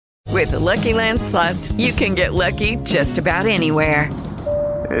With the Lucky Land Slots, you can get lucky just about anywhere.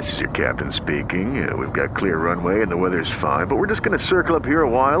 This is your captain speaking. We've got clear runway and the weather's fine, but we're just going to circle up here a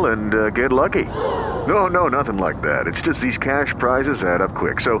while and get lucky. No, nothing like that. It's just these cash prizes add up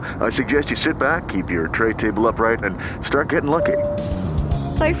quick. So I suggest you sit back, keep your tray table upright, and start getting lucky.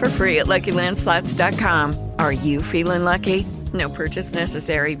 Play for free at LuckyLandSlots.com. Are you feeling lucky? No purchase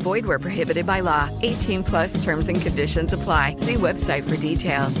necessary. Void where prohibited by law. 18 plus terms and conditions apply. See website for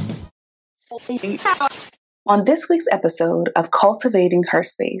details. On this week's episode of Cultivating Her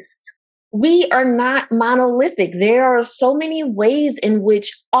Space. We are not monolithic. There are so many ways in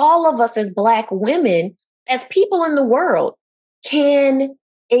which all of us as Black women, as people in the world, can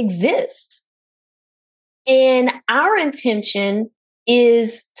exist. And our intention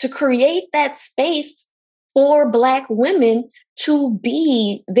is to create that space for Black women to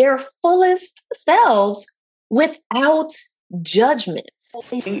be their fullest selves without judgment.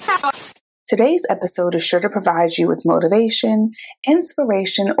 Today's episode is sure to provide you with motivation,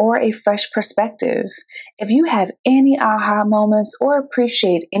 inspiration, or a fresh perspective. If you have any aha moments or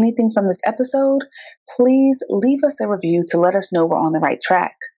appreciate anything from this episode, please leave us a review to let us know we're on the right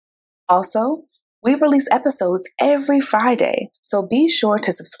track. Also, we release episodes every Friday, so be sure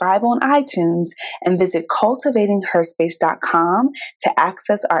to subscribe on iTunes and visit cultivatingherspace.com to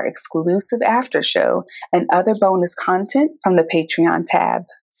access our exclusive after show and other bonus content from the Patreon tab.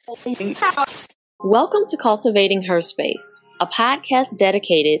 Welcome to Cultivating Her Space, a podcast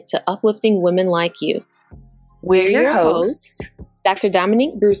dedicated to uplifting women like you. We're your hosts, Dr.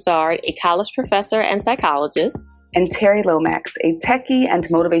 Dominique Broussard, a college professor and psychologist, and Terry Lomax, a techie and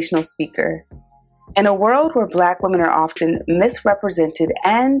motivational speaker. In a world where Black women are often misrepresented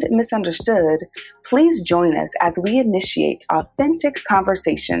and misunderstood, please join us as we initiate authentic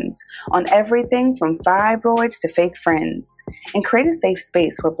conversations on everything from fibroids to fake friends and create a safe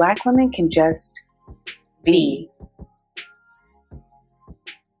space where Black women can just be.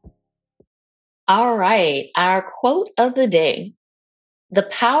 All right, our quote of the day. The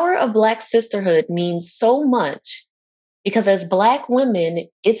power of Black sisterhood means so much because as Black women,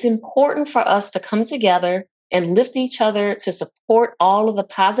 it's important for us to come together and lift each other to support all of the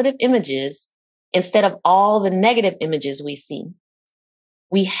positive images instead of all the negative images we see.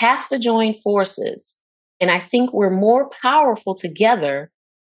 We have to join forces, and I think we're more powerful together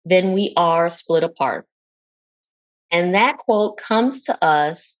than we are split apart. And that quote comes to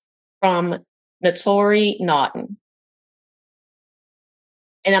us from Notori Naughton.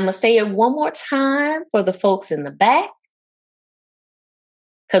 And I'm going to say it one more time for the folks in the back,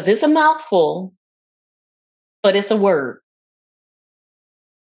 because it's a mouthful, but it's a word.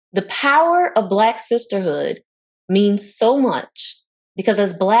 The power of Black sisterhood means so much because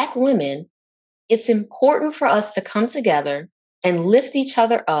as Black women, it's important for us to come together and lift each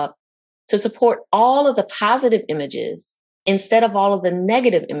other up to support all of the positive images instead of all of the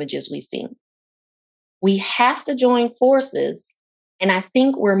negative images we see. We have to join forces, and I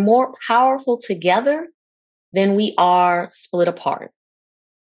think we're more powerful together than we are split apart.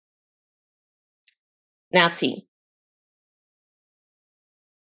 Now, T,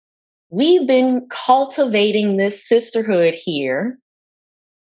 we've been cultivating this sisterhood here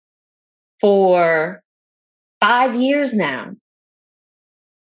for 5 years now.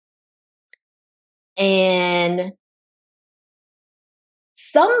 And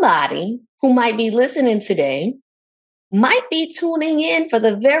somebody who might be listening today might be tuning in for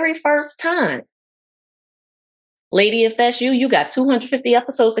the very first time. Lady, if that's you, you got 250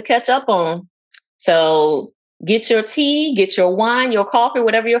 episodes to catch up on. So get your tea, get your wine, your coffee,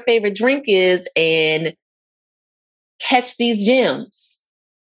 whatever your favorite drink is, and catch these gems.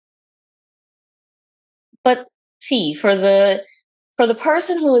 But T, for the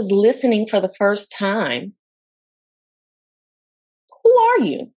person who is listening for the first time, who are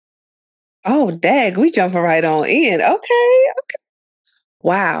you? Oh, dag, we jumping right on in. Okay.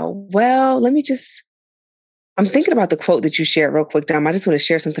 Wow. Well, I'm thinking about the quote that you shared real quick, Dom. I just want to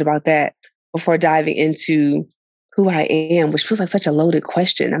share something about that before diving into who I am, which feels like such a loaded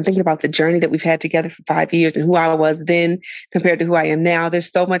question. I'm thinking about the journey that we've had together for 5 years and who I was then compared to who I am now.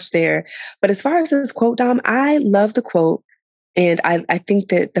 There's so much there. But as far as this quote, Dom, I love the quote. And I think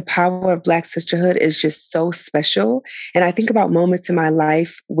that the power of Black sisterhood is just so special. And I think about moments in my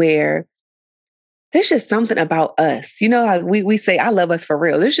life where there's just something about us. You know, like we say, I love us for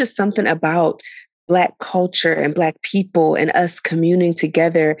real. There's just something about Black culture and Black people and us communing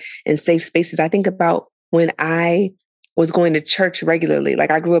together in safe spaces. I think about when I was going to church regularly.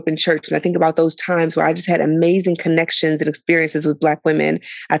 Like I grew up in church, and I think about those times where I just had amazing connections and experiences with Black women.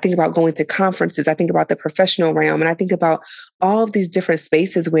 I think about going to conferences. I think about the professional realm, and I think about all of these different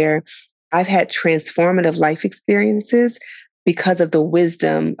spaces where I've had transformative life experiences because of the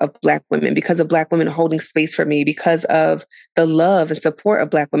wisdom of Black women, because of Black women holding space for me, because of the love and support of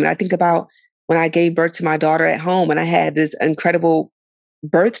Black women. I think about when I gave birth to my daughter at home, and I had this incredible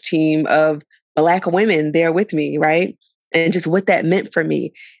birth team of Black women there with me, right? And just what that meant for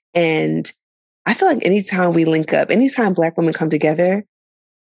me. And I feel like anytime we link up, anytime Black women come together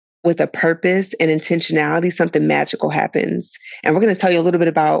with a purpose and intentionality, something magical happens. And we're going to tell you a little bit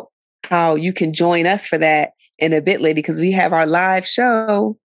about how you can join us for that in a bit, lady, because we have our live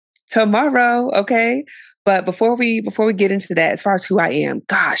show tomorrow. Okay. But before we get into that, as far as who I am,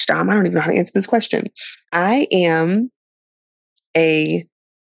 gosh, Dom, I don't even know how to answer this question. I am a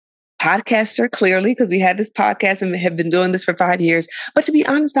podcaster, clearly, because we had this podcast and have been doing this for 5 years. But to be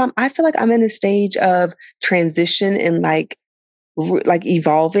honest, Dom, I feel like I'm in a stage of transition and like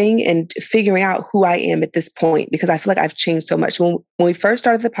evolving and figuring out who I am at this point, because I feel like I've changed so much. When we first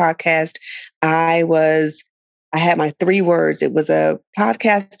started the podcast, I had my 3 words. It was a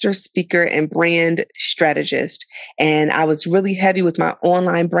podcaster, speaker, and brand strategist. And I was really heavy with my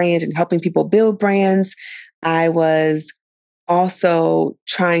online brand and helping people build brands. I was also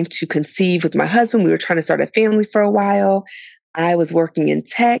trying to conceive with my husband. We were trying to start a family for a while. I was working in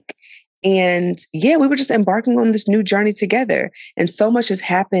tech. And yeah, we were just embarking on this new journey together. And so much has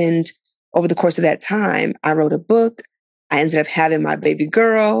happened over the course of that time. I wrote a book. I ended up having my baby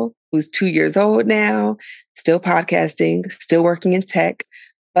girl, who's 2 years old now, still podcasting, still working in tech.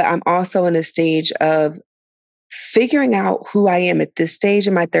 But I'm also in a stage of figuring out who I am at this stage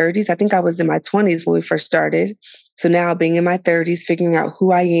in my 30s. I think I was in my 20s when we first started. So now being in my 30s, figuring out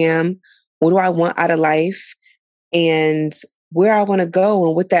who I am, what do I want out of life, and where I want to go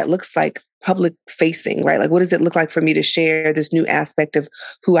and what that looks like public facing, right? Like, what does it look like for me to share this new aspect of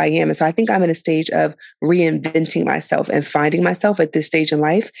who I am? And so I think I'm in a stage of reinventing myself and finding myself at this stage in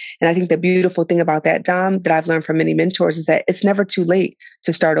life. And I think the beautiful thing about that, Dom, that I've learned from many mentors is that it's never too late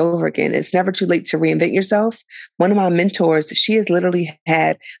to start over again. It's never too late to reinvent yourself. One of my mentors, she has literally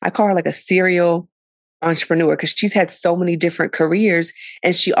had, I call her like a serial entrepreneur, because she's had so many different careers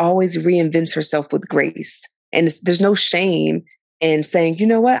and she always reinvents herself with grace. And there's no shame in saying, you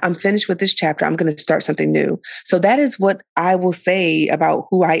know what, I'm finished with this chapter. I'm going to start something new. So that is what I will say about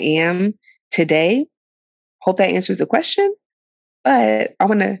who I am today. Hope that answers the question. But I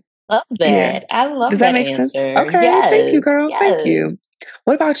want to love that. Yeah. I love Does that make answer. sense? Okay. Yes, thank you, girl. Yes. Thank you.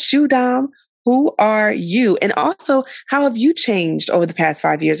 What about you, Dom? Who are you? And also, how have you changed over the past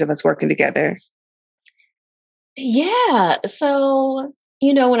 5 years of us working together? Yeah. So,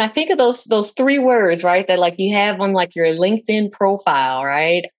 when I think of those 3 words, right, that like you have on like your LinkedIn profile,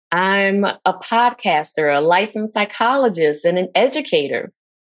 right? I'm a podcaster, a licensed psychologist, and an educator.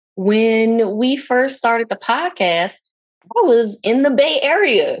 When we first started the podcast, I was in the Bay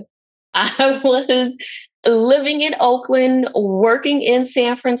Area. I was living in Oakland, working in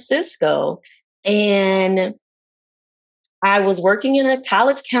San Francisco, and I was working in a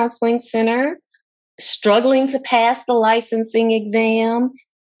college counseling center, struggling to pass the licensing exam,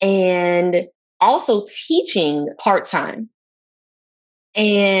 and also teaching part-time.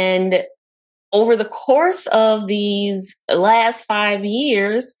 And over the course of these last 5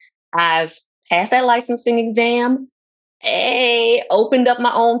 years, I've passed that licensing exam, opened up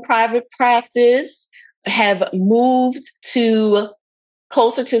my own private practice, have moved to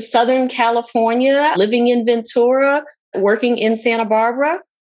closer to Southern California, living in Ventura, working in Santa Barbara.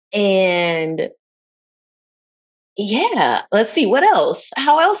 And yeah, let's see, what else?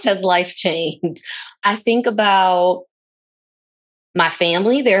 How else has life changed? I think about my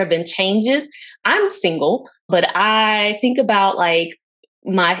family. There have been changes. I'm single, but I think about like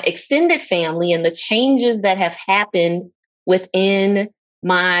my extended family and the changes that have happened within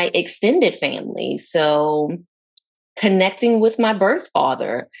my extended family. So connecting with my birth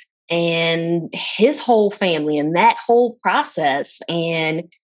father and his whole family and that whole process. And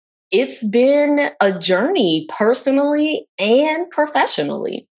it's been a journey personally and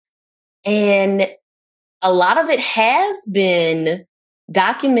professionally. And a lot of it has been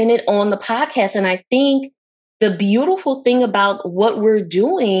documented on the podcast. And I think the beautiful thing about what we're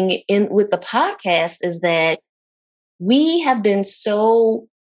doing with the podcast is that we have been so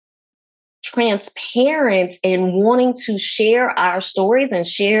transparent in wanting to share our stories and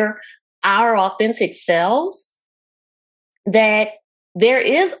share our authentic selves that there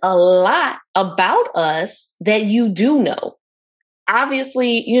is a lot about us that you do know.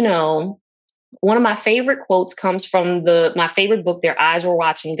 Obviously, one of my favorite quotes comes from my favorite book, Their Eyes Were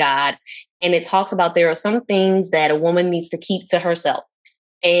Watching God. And it talks about there are some things that a woman needs to keep to herself.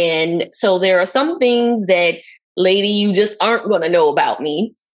 And so there are some things that, lady, you just aren't going to know about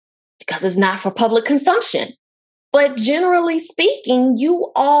me because it's not for public consumption. But generally speaking,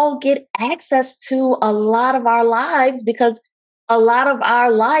 you all get access to a lot of our lives because a lot of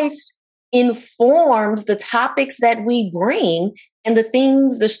our life informs the topics that we bring and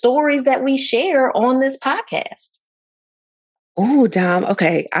the stories that we share on this podcast. Oh, Dom.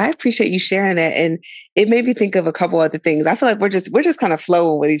 Okay. I appreciate you sharing that. And it made me think of a couple other things. I feel like we're just kind of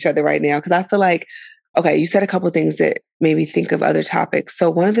flowing with each other right now. Cause I feel like, okay, you said a couple of things that made me think of other topics. So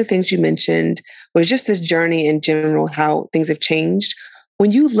one of the things you mentioned was just this journey in general, how things have changed.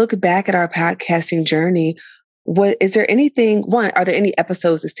 When you look back at our podcasting journey, is there anything, are there any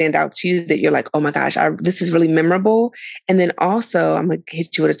episodes that stand out to you that you're like, oh my gosh, this is really memorable? And then also, I'm going to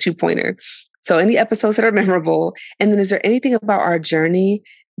hit you with a 2-pointer. So any episodes that are memorable, and then is there anything about our journey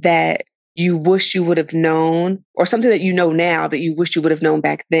that you wish you would have known, or something that you know now that you wish you would have known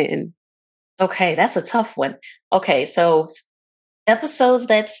back then? Okay, that's a tough one. Okay, so episodes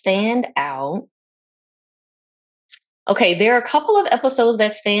that stand out. Okay, there are a couple of episodes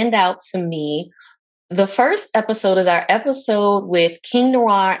that stand out to me. The first episode is our episode with King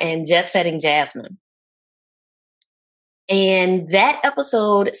Noir and Jet Setting Jasmine. And that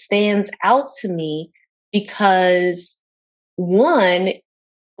episode stands out to me because, one,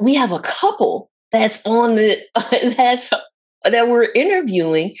 we have a couple that's on that we're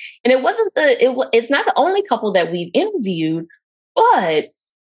interviewing, and it's not the only couple that we've interviewed, but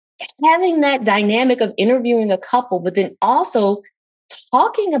having that dynamic of interviewing a couple, but then also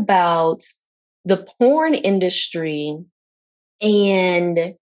talking about the porn industry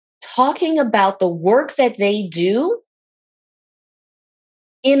and talking about the work that they do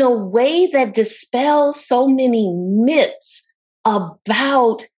in a way that dispels so many myths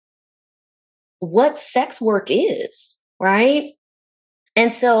about what sex work is, right?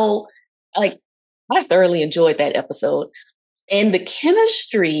 And so, I thoroughly enjoyed that episode. And the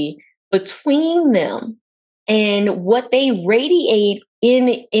chemistry between them and what they radiate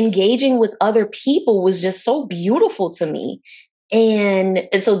in engaging with other people was just so beautiful to me. And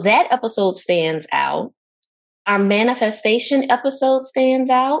so that episode stands out. Our manifestation episode stands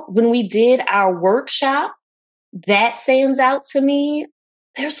out. When we did our workshop, that stands out to me.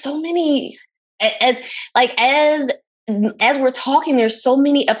 There's so many, as we're talking, there's so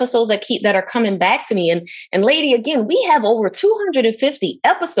many episodes that are coming back to me. And lady, again, we have over 250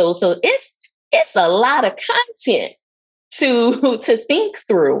 episodes, so it's a lot of content to think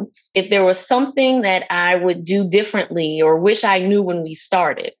through. If there was something that I would do differently or wish I knew when we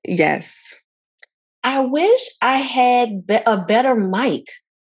started. Yes. I wish I had a better mic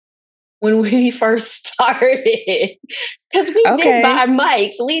when we first started, because we did buy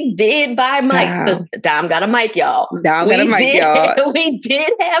mics. We did buy mics because Dom got a mic, y'all. Dom got a mic, y'all. We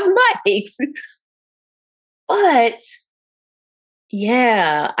did have mics, but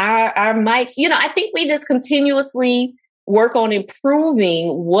yeah, our mics. I think we just continuously work on improving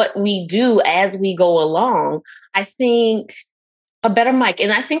what we do as we go along. I think a better mic.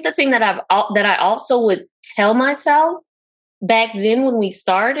 And I think the thing that I also would tell myself back then when we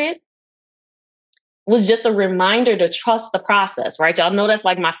started was just a reminder to trust the process, right? Y'all know that's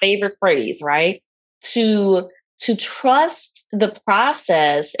like my favorite phrase, right? To trust the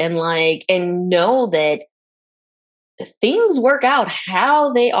process and know that things work out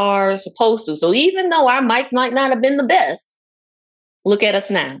how they are supposed to. So even though our mics might not have been the best, look at us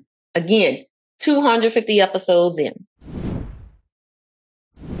now. Again, 250 episodes in.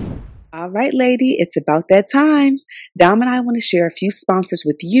 All right, lady, it's about that time. Dom and I want to share a few sponsors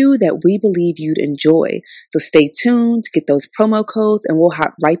with you that we believe you'd enjoy. So stay tuned, get those promo codes, and we'll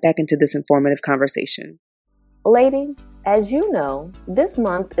hop right back into this informative conversation. Lady, as you know, this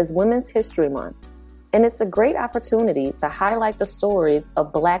month is Women's History Month, and it's a great opportunity to highlight the stories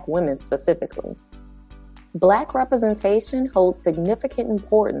of Black women specifically. Black representation holds significant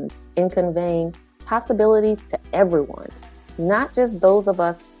importance in conveying possibilities to everyone, not just those of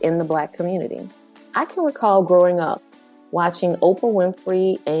us in the Black community. I can recall growing up, watching Oprah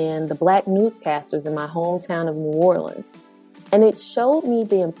Winfrey and the Black newscasters in my hometown of New Orleans, and it showed me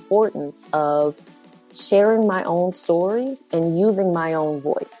the importance of sharing my own stories and using my own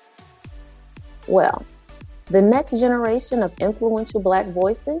voice. Well, the next generation of influential Black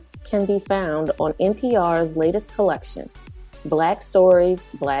voices can be found on NPR's latest collection, Black Stories,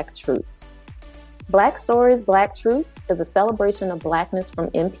 Black Truths. Black Stories, Black Truths is a celebration of Blackness from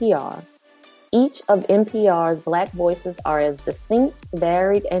NPR, Each of NPR's Black voices are as distinct,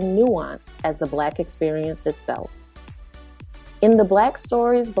 varied, and nuanced as the Black experience itself. In the Black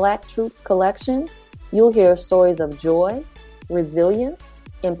Stories, Black Truths collection, you'll hear stories of joy, resilience,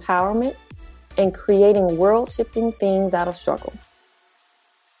 empowerment, and creating world-shifting things out of struggle.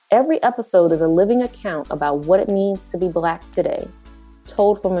 Every episode is a living account about what it means to be Black today,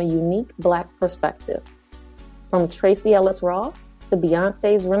 told from a unique Black perspective. From Tracee Ellis Ross to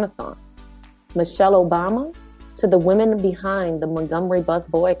Beyonce's Renaissance, Michelle Obama to the women behind the Montgomery bus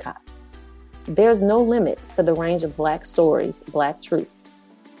boycott. There's no limit to the range of Black stories, Black truths.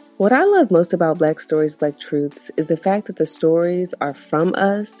 What I love most about Black Stories, Black Truths is the fact that the stories are from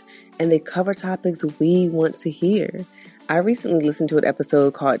us and they cover topics we want to hear. I recently listened to an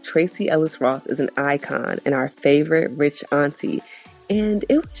episode called Tracee Ellis Ross is an Icon and Our Favorite Rich Auntie. And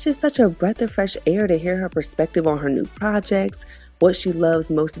it was just such a breath of fresh air to hear her perspective on her new projects, what she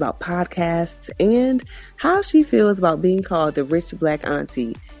loves most about podcasts, and how she feels about being called the rich Black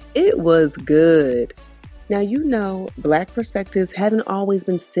auntie. It was good. Now, you know, Black perspectives haven't always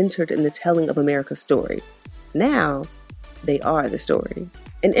been centered in the telling of America's story. Now, they are the story.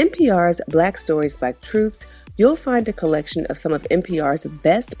 In NPR's Black Stories, Black Truths, you'll find a collection of some of NPR's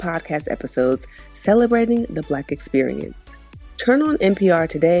best podcast episodes celebrating the Black experience. Turn on NPR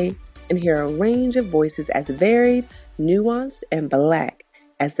today and hear a range of voices as varied, nuanced, and Black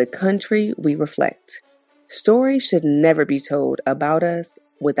as the country we reflect. Stories should never be told about us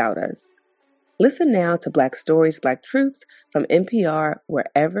without us. Listen now to Black Stories, Black Truths from NPR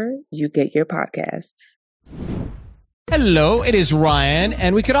wherever you get your podcasts. Hello, it is Ryan,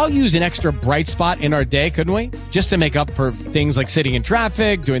 and we could all use an extra bright spot in our day, couldn't we? Just to make up for things like sitting in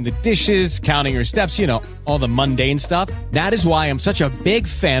traffic, doing the dishes, counting your steps, you know, all the mundane stuff. That is why I'm such a big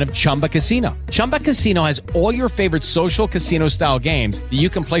fan of Chumba Casino. Chumba Casino has all your favorite social casino-style games that you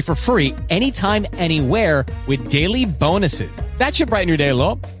can play for free anytime, anywhere with daily bonuses. That should brighten your day a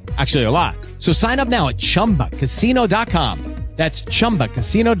little. Actually, a lot. So sign up now at ChumbaCasino.com. That's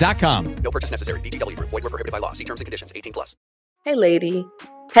ChumbaCasino.com. No purchase necessary. VGW Group. Void where prohibited by law. See terms and conditions. 18+. Hey, lady,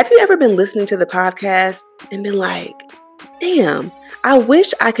 have you ever been listening to the podcast and been like, damn, I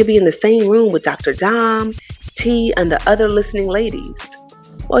wish I could be in the same room with Dr. Dom, T, and the other listening ladies?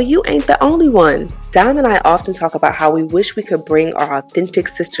 Well, you ain't the only one. Dom and I often talk about how we wish we could bring our authentic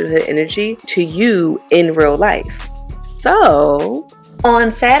sisterhood energy to you in real life. So,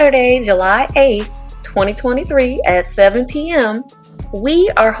 on Saturday, July 8th, 2023 at 7 p.m., we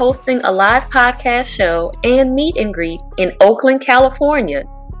are hosting a live podcast show and meet and greet in Oakland, California.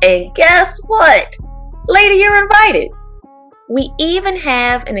 And guess what? Lady, you're invited. We even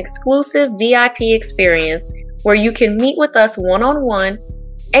have an exclusive VIP experience where you can meet with us one-on-one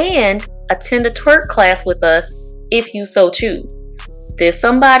and attend a twerk class with us if you so choose. Did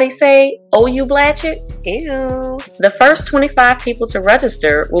somebody say, oh, you Blatchett? ew. The first 25 people to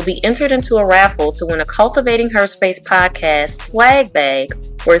register will be entered into a raffle to win a Cultivating Her Space podcast swag bag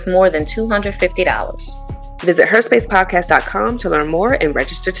worth more than $250. Visit herspacepodcast.com to learn more and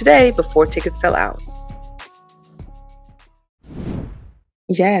register today before tickets sell out.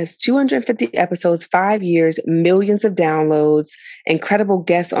 Yes, 250 episodes, 5 years, millions of downloads, incredible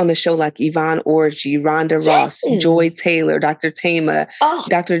guests on the show like Yvonne Orji, Rhonda Ross, Joy Taylor, Dr. Tama,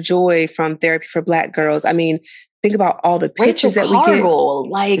 Dr. Joy from Therapy for Black Girls. I mean, think about all the pitches that we get.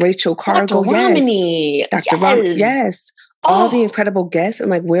 Like Rachel Cargill, Dr. Romney, Dr. Romney, yes. All the incredible guests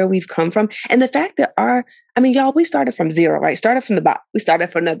and like where we've come from. And the fact that y'all, we started from zero, right? Started from the bottom. We started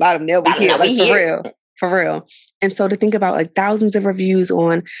from the bottom. Now we're here, like, for real. For real. And so to think about like thousands of reviews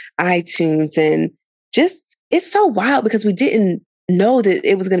on iTunes and just, it's so wild because we didn't know that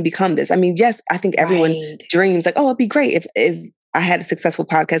it was going to become this. I mean, yes, I think everyone dreams like, oh, it'd be great if I had a successful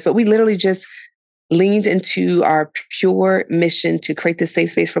podcast, but we literally just leaned into our pure mission to create this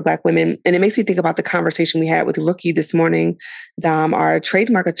safe space for Black women. And it makes me think about the conversation we had with Rookie this morning, Dom, our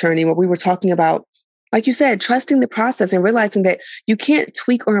trademark attorney, where we were talking about, like you said, trusting the process and realizing that you can't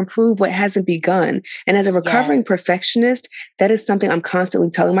tweak or improve what hasn't begun. And as a recovering perfectionist, that is something I'm constantly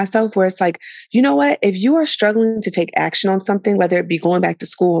telling myself, where it's like, you know what? If you are struggling to take action on something, whether it be going back to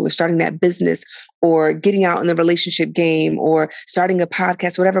school or starting that business or getting out in the relationship game or starting a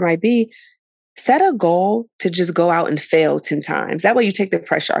podcast, whatever it might be, set a goal to just go out and fail 10 times. That way you take the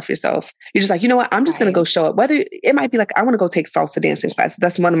pressure off yourself. You're just like, you know what? I'm just going to go show up. Whether it might be like, I want to go take salsa dancing classes.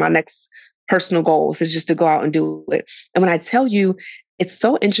 That's one of my next personal goals, is just to go out and do it. And when I tell you, it's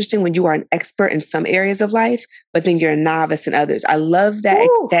so interesting when you are an expert in some areas of life, but then you're a novice in others. I love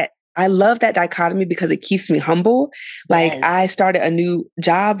that. I love that dichotomy because it keeps me humble. Like I started a new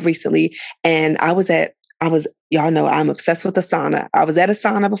job recently and I was at y'all know I'm obsessed with Asana. I was at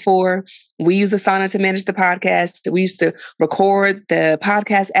Asana before. We use Asana to manage the podcast. We used to record the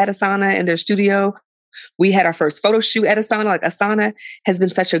podcast at Asana in their studio. We had our first photo shoot at Asana. Like Asana has been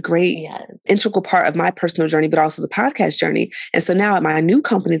such a great integral part of my personal journey, but also the podcast journey. And so now at my new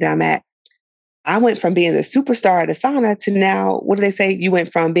company that I'm at, I went from being the superstar at Asana to now, what do they say? You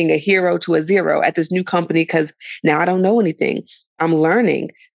went from being a hero to a zero at this new company because now I don't know anything. I'm learning.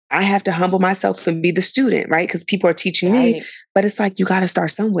 I have to humble myself and be the student, right? Because people are teaching me, but it's like, you got to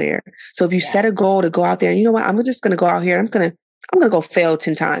start somewhere. So if you set a goal to go out there and you know what, I'm just going to go out here. I'm going to go fail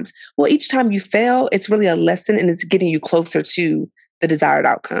 10 times. Well, each time you fail, it's really a lesson and it's getting you closer to the desired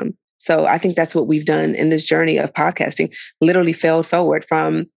outcome. So I think that's what we've done in this journey of podcasting, literally failed forward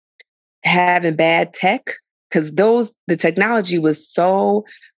from having bad tech, because the technology was so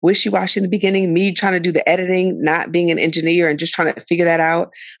wishy-washy in the beginning, me trying to do the editing, not being an engineer and just trying to figure that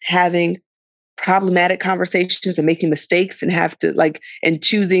out, having problematic conversations and making mistakes and have to and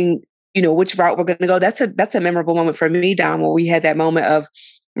choosing, which route we're going to go. That's a memorable moment for me, Dom, where we had that moment of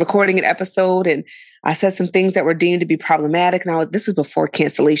recording an episode and I said some things that were deemed to be problematic. And this was before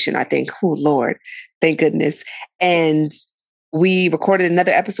cancellation, I think. Oh, Lord, thank goodness. And we recorded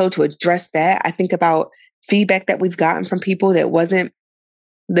another episode to address that. I think about feedback that we've gotten from people that wasn't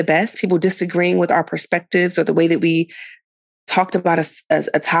the best, people disagreeing with our perspectives or the way that we talked about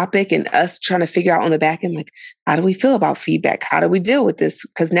a topic, and us trying to figure out on the back end, how do we feel about feedback? How do we deal with this?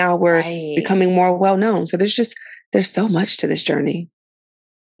 Because now we're becoming more well-known. So there's so much to this journey.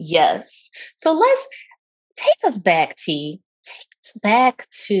 Yes. So let's take us back, T. Take us back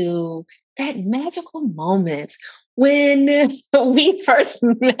to that magical moment when we first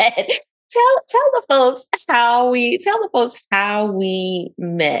met. Tell the folks how we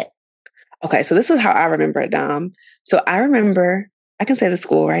met. Okay, so this is how I remember it, Dom. So I remember, I can say the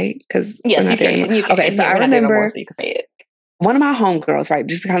school, right? Because yes, you can. Okay, so I remember, so you can say it. One of my homegirls, right?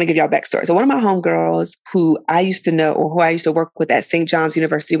 Just to kind of give y'all a backstory. So one of my homegirls who I used to know, or who I used to work with at St. John's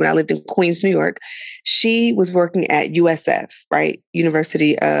University when I lived in Queens, New York, she was working at USF, right?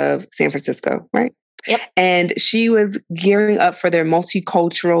 University of San Francisco, right? Yep. And she was gearing up for their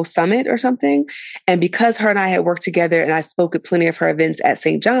multicultural summit or something. And because her and I had worked together and I spoke at plenty of her events at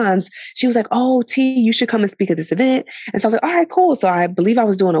St. John's, she was like, "Oh, T, you should come and speak at this event." And so I was like, "All right, cool." So I believe I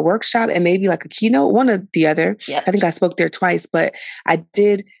was doing a workshop and maybe a keynote, one or the other. Yep. I think I spoke there twice, but I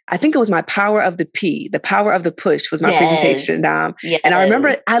think it was my power of the P, the power of the push was my presentation. Yes. And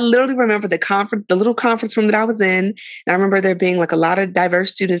I literally remember the little conference room that I was in. And I remember there being a lot of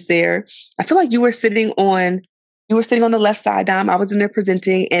diverse students there. I feel like you were sitting on the left side, Dom. I was in there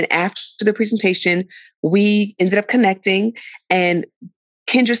presenting. And after the presentation, we ended up connecting and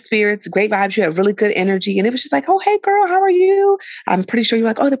kindred spirits, great vibes. You have really good energy. And it was just "Oh, hey girl, how are you?" I'm pretty sure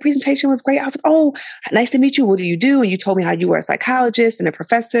you're "Oh, the presentation was great." I was "Oh, nice to meet you. What do you do?" And you told me how you were a psychologist and a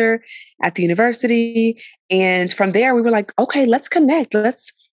professor at the university. And from there, we were "Okay, let's connect.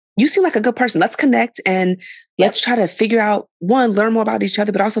 You seem like a good person. Let's connect and let's try to figure out, one, learn more about each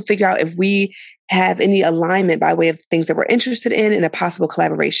other, but also figure out if we have any alignment by way of things that we're interested in and a possible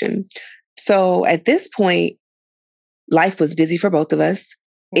collaboration." So at this point, life was busy for both of us.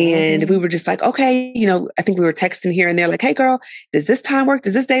 And we were just okay, I think we were texting here and there "Hey girl, does this time work?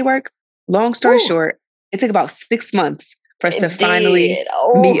 Does this day work?" Long story short, it took about 6 months for us to finally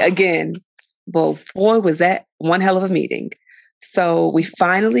meet again. Well, boy, was that one hell of a meeting. So we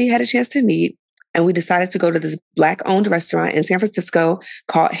finally had a chance to meet, and we decided to go to this Black-owned restaurant in San Francisco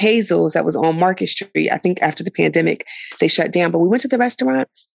called Hazel's that was on Market Street. I think after the pandemic, they shut down. But we went to the restaurant,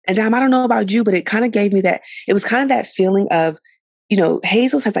 and Dom, I don't know about you, but it kind of gave me that feeling of,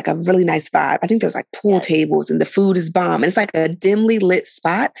 Hazel's has a really nice vibe. I think there's pool tables and the food is bomb. And it's a dimly lit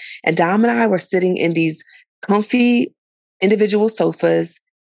spot. And Dom and I were sitting in these comfy individual sofas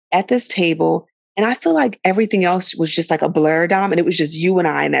at this table. And I feel like everything else was just a blur, Dom. And it was just you and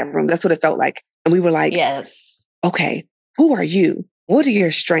I in that room. That's what it felt like. And we were yes. Okay, who are you? What are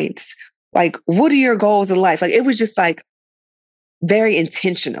your strengths? What are your goals in life? It was just very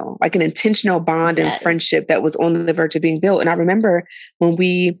intentional, an intentional bond and friendship that was on the verge of being built. And I remember when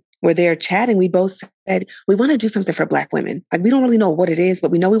we were there chatting, we both said, we want to do something for Black women. We don't really know what it is,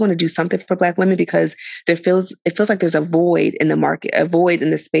 but we know we want to do something for Black women because it feels like there's a void in the market, a void in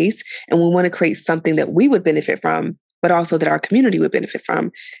the space. And we want to create something that we would benefit from, but also that our community would benefit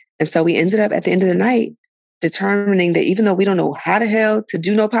from. And so we ended up at the end of the night determining that even though we don't know how the hell to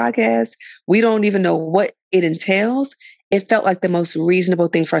do no podcast, we don't even know what it entails, it felt like the most reasonable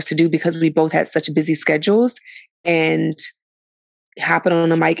thing for us to do because we both had such busy schedules, and hopping on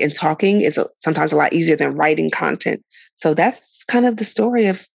the mic and talking is sometimes a lot easier than writing content. So that's kind of the story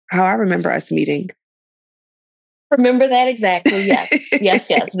of how I remember us meeting. remember that exactly. Yes, yes,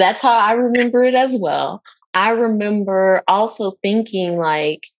 yes. That's how I remember it as well. I remember also thinking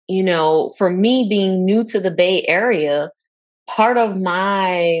like, for me being new to the Bay Area, part of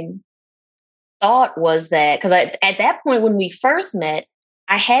my thought was that, because at that point when we first met,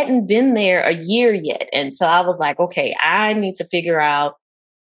 I hadn't been there a year yet. And so I was like, okay, I need to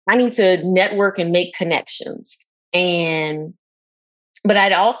network and make connections. But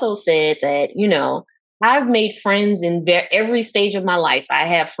I'd also said that, I've made friends in every stage of my life. I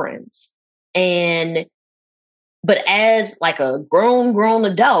have friends. But as like a grown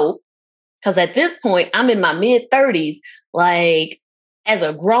adult, because at this point I'm in my mid-30s, like as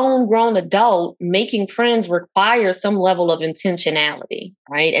a grown adult, making friends requires some level of intentionality,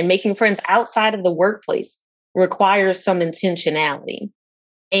 right? And making friends outside of the workplace requires some intentionality.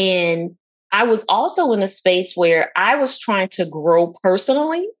 And I was also in a space where I was trying to grow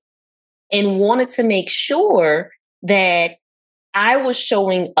personally and wanted to make sure that I was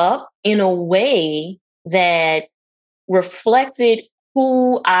showing up in a way that reflected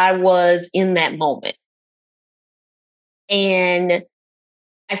who I was in that moment. And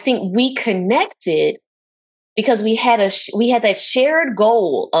I think we connected because we had that shared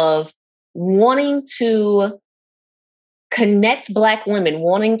goal of wanting to connect Black women,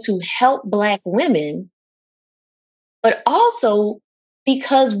 wanting to help Black women, but also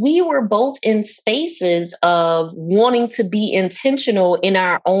because we were both in spaces of wanting to be intentional in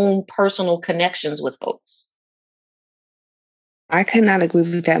our own personal connections with folks. I could not agree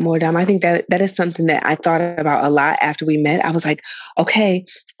with that more, Dom. I think that is something that I thought about a lot after we met. I was like, okay,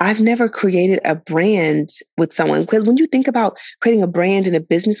 I've never created a brand with someone. Because when you think about creating a brand and a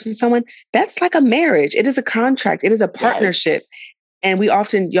business with someone, that's like a marriage. It is a contract. It is a partnership. Yes. And we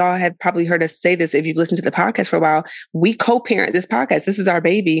often, y'all have probably heard us say this if you've listened to the podcast for a while, we co-parent this podcast. This is our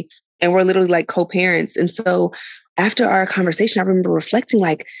baby. And we're literally like co-parents. And so after our conversation, I remember reflecting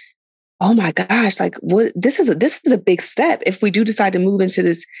like, oh my gosh, like what this is a big step. If we do decide to move into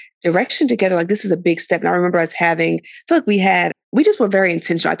this direction together, like this is a big step. And I remember us I feel like we just were very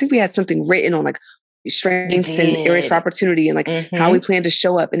intentional. I think we had something written on like strengths and areas for opportunity and like how we plan to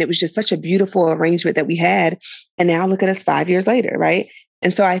show up. And it was just such a beautiful arrangement that we had. And now look at us 5 years later, right?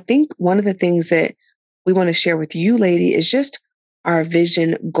 And so I think one of the things that we want to share with you, lady, is just our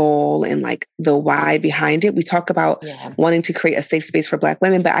vision, goal, and like the why behind it. We talk about wanting to create a safe space for Black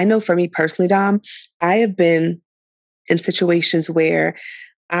women. But I know for me personally, Dom, I have been in situations where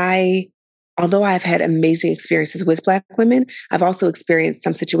although I've had amazing experiences with Black women, I've also experienced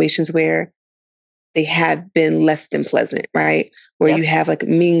some situations where they have been less than pleasant, right? Where you have like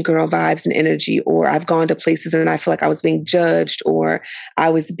mean girl vibes and energy, or I've gone to places and I feel like I was being judged, or I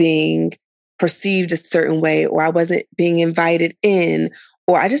was being perceived a certain way, or I wasn't being invited in,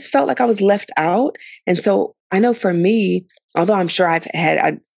 or I just felt like I was left out. And so I know for me, although I'm sure I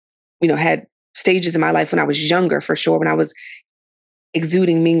had stages in my life when I was younger, for sure, when I was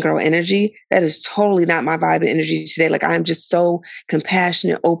exuding mean girl energy, that is totally not my vibe and energy today. Like I'm just so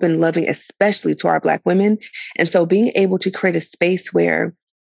compassionate, open, loving, especially to our Black women. And so being able to create a space where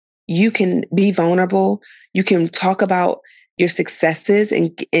you can be vulnerable, you can talk about your successes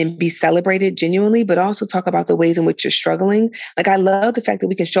and be celebrated genuinely, but also talk about the ways in which you're struggling. Like I love the fact that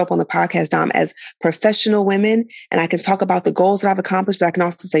we can show up on the podcast, Dom, as professional women, and I can talk about the goals that I've accomplished, but I can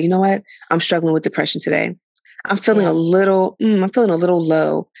also say, you know what? I'm struggling with depression today. I'm feeling a little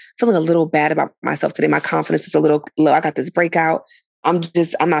low, feeling a little bad about myself today. My confidence is a little low. I got this breakout. I'm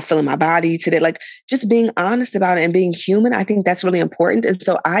not feeling my body today. Like just being honest about it and being human, I think that's really important. And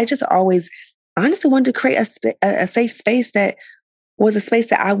so I just always honestly wanted to create a safe space that was a space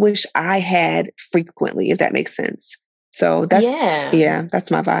that I wish I had frequently, if that makes sense. So that's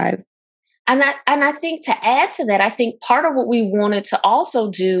my vibe. And I think to add to that, I think part of what we wanted to also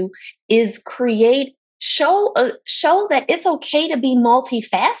do is show that it's okay to be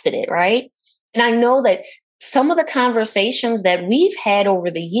multifaceted, right? And I know that some of the conversations that we've had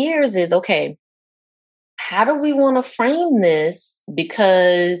over the years is, okay, how do we want to frame this?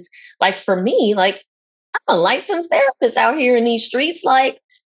 Because like for me, like I'm a licensed therapist out here in these streets, like,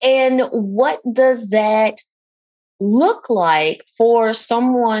 and what does that look like for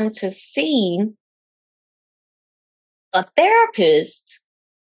someone to see a therapist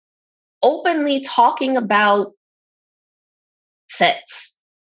openly talking about sex,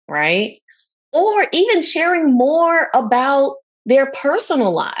 right? Or even sharing more about their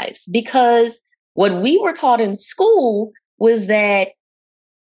personal lives? Because what we were taught in school was that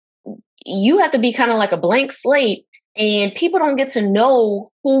you have to be kind of like a blank slate and people don't get to know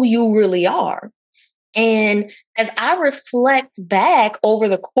who you really are. And as I reflect back over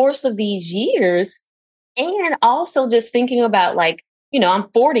the course of these years, And also just thinking about like, I'm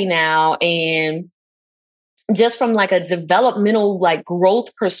 40 now, and just from like a developmental like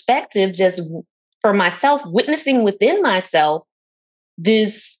growth perspective, just for myself, witnessing within myself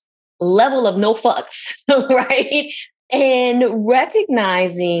this level of no fucks, right? And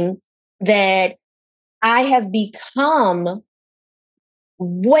recognizing that I have become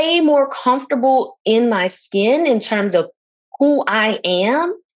way more comfortable in my skin in terms of who I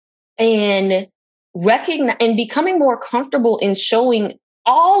am, and and becoming more comfortable in showing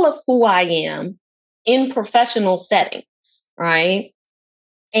all of who I am in professional settings, right?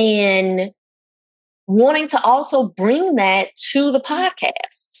 And wanting to also bring that to the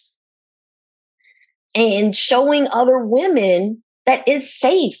podcast and showing other women that it's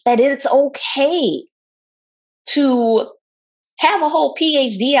safe, that it's okay to have a whole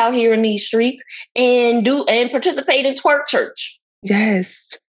PhD out here in these streets and participate in twerk church. Yes.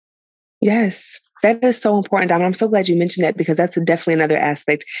 Yes. That is so important, Dom. I'm so glad you mentioned that, because that's definitely another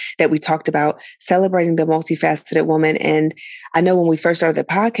aspect that we talked about, celebrating the multifaceted woman. And I know when we first started the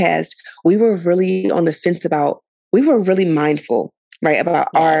podcast, we were really on the fence we were really mindful, right, about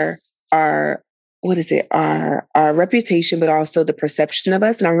our reputation, but also the perception of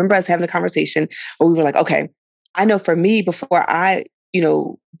us. And I remember us having a conversation where we were like, okay, I know for me, before I,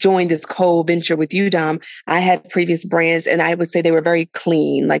 joined this co-venture with you, Dom, I had previous brands, and I would say they were very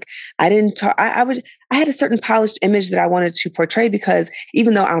clean. Like, I didn't talk, I had a certain polished image that I wanted to portray, because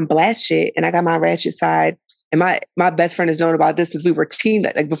even though I'm black shit and I got my ratchet side, and my best friend has known about this since we were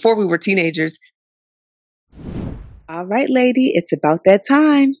before we were teenagers. All right, lady, it's about that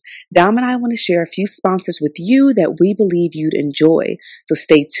time. Dom and I want to share a few sponsors with you that we believe you'd enjoy. So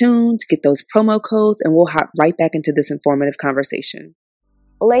stay tuned, get those promo codes, and we'll hop right back into this informative conversation.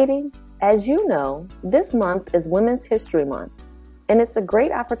 Lady, as you know, this month is Women's History Month, and it's a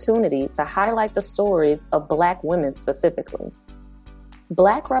great opportunity to highlight the stories of Black women specifically.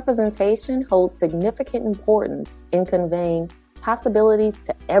 Black representation holds significant importance in conveying possibilities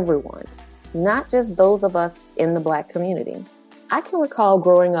to everyone, not just those of us in the Black community. I can recall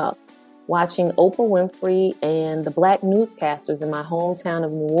growing up watching Oprah Winfrey and the Black newscasters in my hometown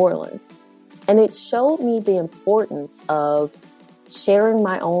of New Orleans, and it showed me the importance of sharing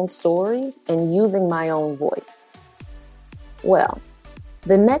my own stories and using my own voice. Well,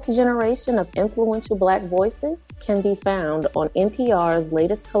 the next generation of influential Black voices can be found on NPR's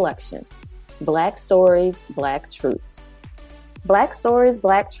latest collection, Black Stories, Black Truths. Black Stories,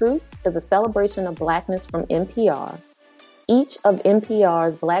 Black Truths is a celebration of Blackness from NPR. Each of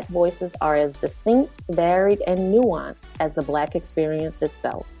NPR's Black voices are as distinct, varied, and nuanced as the Black experience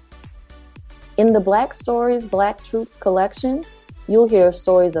itself. In the Black Stories, Black Truths collection, you'll hear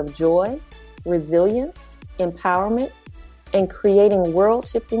stories of joy, resilience, empowerment, and creating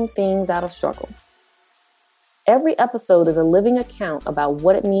world-shifting things out of struggle. Every episode is a living account about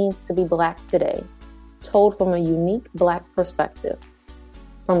what it means to be Black today, told from a unique Black perspective.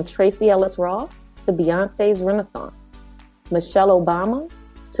 From Tracee Ellis Ross to Beyonce's Renaissance, Michelle Obama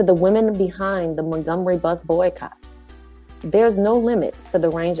to the women behind the Montgomery bus boycott. There's no limit to the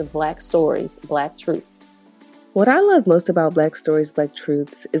range of Black stories, Black truths. What I love most about Black Stories, Black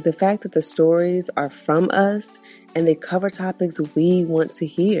Truths is the fact that the stories are from us and they cover topics we want to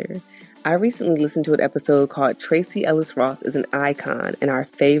hear. I recently listened to an episode called Tracee Ellis Ross is an Icon and Our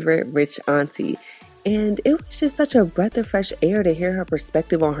Favorite Rich Auntie. And it was just such a breath of fresh air to hear her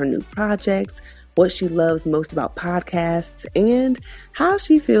perspective on her new projects, what she loves most about podcasts, and how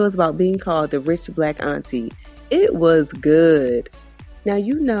she feels about being called the rich Black auntie. It was good.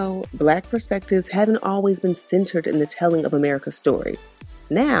 Now, Black perspectives haven't always been centered in the telling of America's story.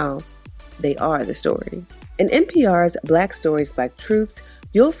 Now, they are the story. In NPR's Black Stories, Black Truths,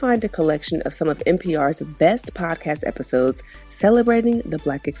 you'll find a collection of some of NPR's best podcast episodes celebrating the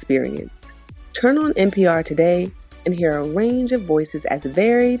Black experience. Turn on NPR today and hear a range of voices as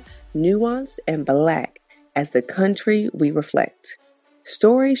varied, nuanced, and Black as the country we reflect.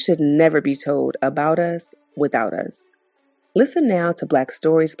 Stories should never be told about us without us. Listen now to Black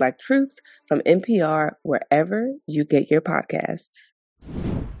Stories, Black Truths from NPR wherever you get your podcasts.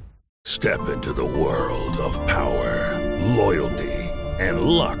 Step into the world of power, loyalty, and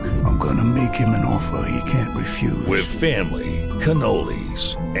luck. I'm gonna make him an offer he can't refuse. With family,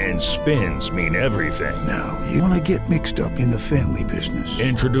 cannolis, and spins mean everything. Now, you wanna get mixed up in the family business.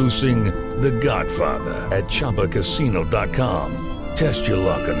 Introducing The Godfather at ChumbaCasino.com. Test your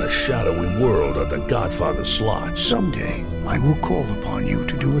luck in the shadowy world of The Godfather slot. Someday, I will call upon you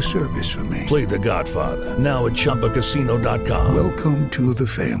to do a service for me. Play The Godfather, now at ChumbaCasino.com. Welcome to the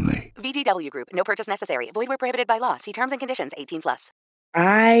family. VGW Group. No purchase necessary. Void where prohibited by law. See terms and conditions. 18+.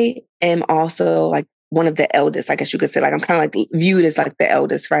 I am also one of the eldest, I guess you could say. Like I'm kind of like viewed as like the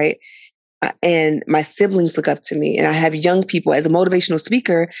eldest, right? And my siblings look up to me, and I have young people. As a motivational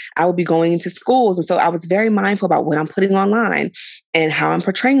speaker, I will be going into schools. And so I was very mindful about what I'm putting online and how I'm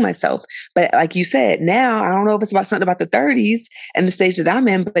portraying myself. But like you said, now I don't know if it's about something about the 30s and the stage that I'm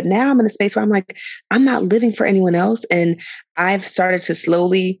in, but now I'm in a space where I'm like, I'm not living for anyone else. And I've started to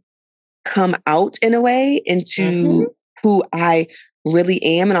slowly come out in a way into who I really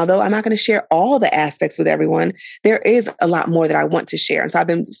am. And although I'm not going to share all the aspects with everyone, there is a lot more that I want to share. And so I've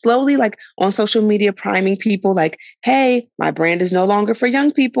been slowly like on social media priming people like, hey, my brand is no longer for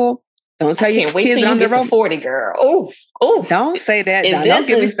young people. Don't tell your wait kids till that you I'm the get to 40, girl. Oh, don't say that. And Don't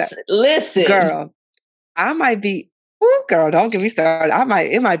get me this started. listen. Girl, I might be, girl, don't get me started.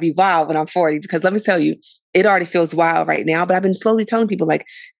 It might be wild when I'm 40, because let me tell you, it already feels wild right now. But I've been slowly telling people like,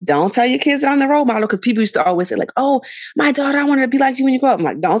 don't tell your kids that I'm the role model. Because people used to always say like, oh, my daughter, I want her to be like you when you grow up. I'm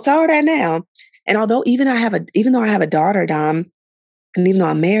like, don't tell her that now. And although even though I have a daughter, Dom, and even though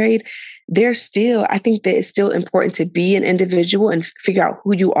I'm married, there's still, I think that it's still important to be an individual and figure out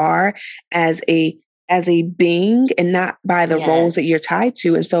who you are as a being, and not by the roles that you're tied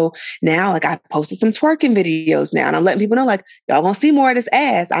to. And so now, like, I posted some twerking videos now, and I'm letting people know, like, y'all gonna see more of this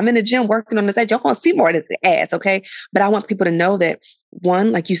ass. I'm in the gym working on this ass. Y'all gonna see more of this ass, okay? But I want people to know that,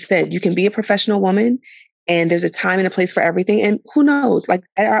 one, like you said, you can be a professional woman, and there's a time and a place for everything. And who knows, like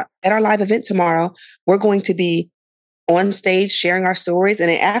at our live event tomorrow, we're going to be on stage sharing our stories, and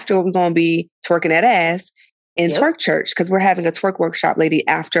then after we're going to be twerking that ass in twerk church, because we're having a twerk workshop, lady,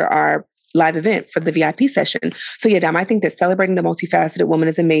 after our live event for the VIP session. So yeah, Dom, I think that celebrating the multifaceted woman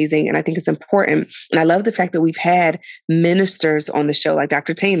is amazing. And I think it's important. And I love the fact that we've had ministers on the show like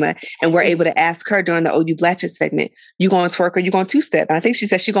Dr. Tama, and we're able to ask her during the OU Blatchet segment, you going to twerk or you going to two-step? And I think she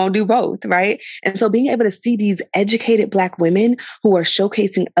said she's going to do both, right? And so being able to see these educated Black women who are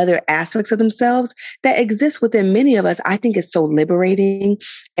showcasing other aspects of themselves that exist within many of us, I think it's so liberating.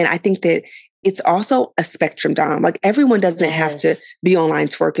 And I think that it's also a spectrum, Dom. Like everyone doesn't have to be online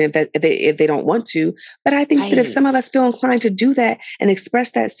twerking if they don't want to. But I think that if some of us feel inclined to do that and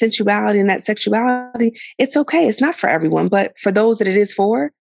express that sensuality and that sexuality, it's okay. It's not for everyone, but for those that it is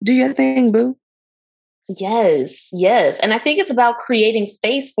for, do your thing, boo. Yes. And I think it's about creating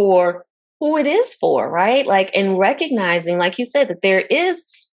space for who it is for, right? Like, and recognizing, like you said, that there is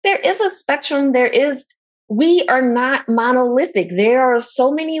a spectrum. We are not monolithic. There are so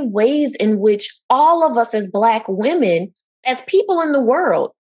many ways in which all of us as Black women, as people in the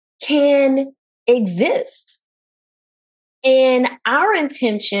world, can exist. And our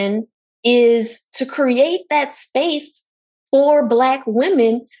intention is to create that space for Black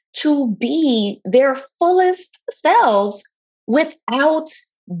women to be their fullest selves without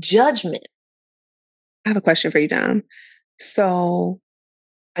judgment. I have a question for you, Dom. So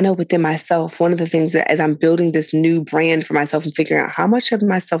I know within myself, one of the things that as I'm building this new brand for myself and figuring out how much of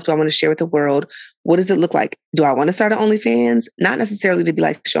myself do I want to share with the world, what does it look like? Do I want to start an OnlyFans? Not necessarily to be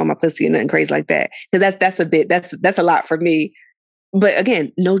like showing my pussy and nothing crazy like that, because that's a lot for me. But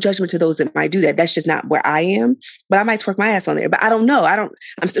again, no judgment to those that might do that. That's just not where I am. But I might twerk my ass on there. But I don't know.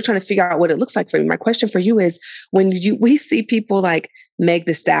 I'm still trying to figure out what it looks like for me. My question for you is, we see people like Meg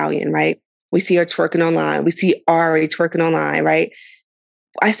Thee Stallion, right? We see her twerking online. We see Ari twerking online, right?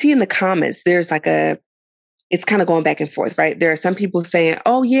 I see in the comments, there's like it's kind of going back and forth, right? There are some people saying,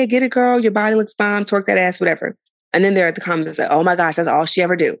 oh yeah, get it, girl. Your body looks fine. Twerk that ass, whatever. And then there are the comments that, oh my gosh, that's all she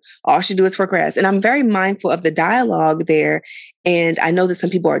ever do. All she do is twerk her ass. And I'm very mindful of the dialogue there. And I know that some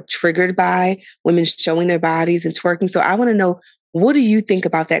people are triggered by women showing their bodies and twerking. So I want to know, what do you think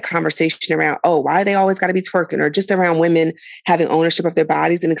about that conversation around, oh, why they always got to be twerking, or just around women having ownership of their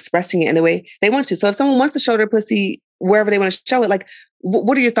bodies and expressing it in the way they want to? So if someone wants to show their pussy wherever they want to show it, like,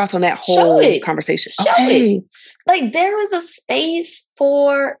 what are your thoughts on that whole conversation? Show it. Like, there is a space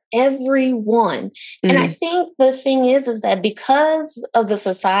for everyone. Mm-hmm. And I think the thing is that because of the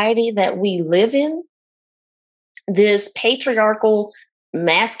society that we live in, this patriarchal,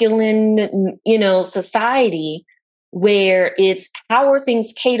 masculine, society, where it's how are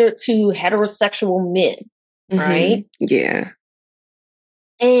things catered to heterosexual men, right? Yeah.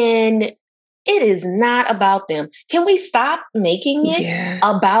 And it is not about them. Can we stop making it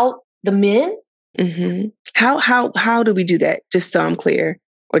about the men? Mm-hmm. How do we do that? Just so I'm clear,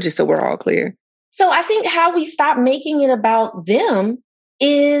 or just so we're all clear. So I think how we stop making it about them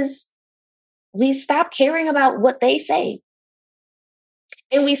is we stop caring about what they say.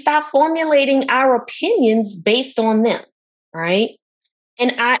 And we stop formulating our opinions based on them, right?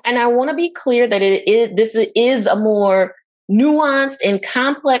 And I want to be clear that this is a more nuanced and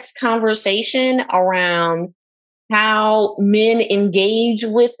complex conversation around how men engage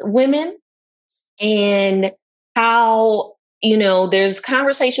with women and how, there's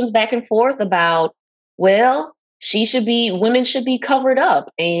conversations back and forth about, well, women should be covered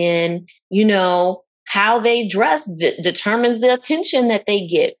up, and, how they dress determines the attention that they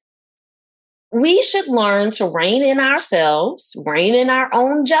get. We should learn to rein in ourselves, rein in our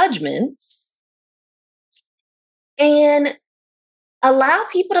own judgments, and allow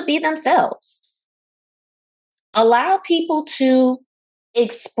people to be themselves. Allow people to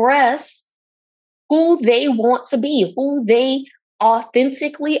express who they want to be, who they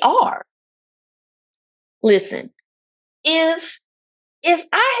authentically are. Listen, if I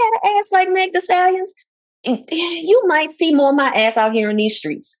had an ass like Meg Thee Stallion's, you might see more of my ass out here in these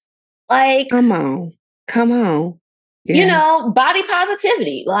streets. Like, come on. Yes. Body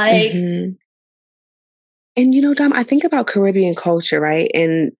positivity. Like, And Dom, I think about Caribbean culture, right?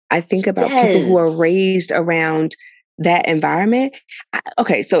 And I think about people who are raised around that environment.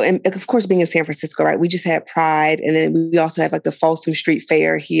 So, and of course, being in San Francisco, right? We just had Pride, and then we also have like the Folsom Street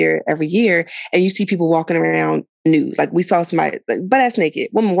Fair here every year. And you see people walking around nude. Like we saw somebody like butt-ass naked,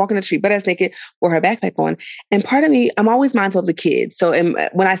 woman walking the street, butt-ass naked, with her backpack on. And part of me, I'm always mindful of the kids. So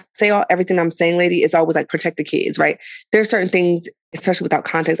when I say everything I'm saying, lady, it's always like protect the kids, right? There are certain things, especially without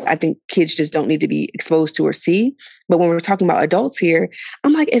context, I think kids just don't need to be exposed to or see. But when we're talking about adults here,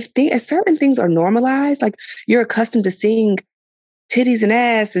 I'm like, if certain things are normalized, like you're accustomed to seeing titties and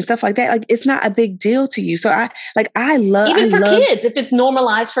ass and stuff like that, like it's not a big deal to you. So I love kids, if it's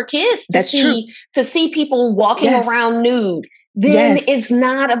normalized for kids to see people walking around nude, then it's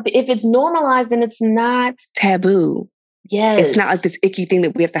not if it's normalized, then it's not taboo. Yes. It's not like this icky thing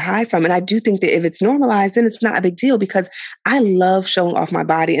that we have to hide from. And I do think that if it's normalized, then it's not a big deal, because I love showing off my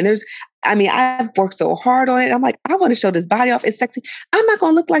body. And I've worked so hard on it. I'm like, I want to show this body off. It's sexy. I'm not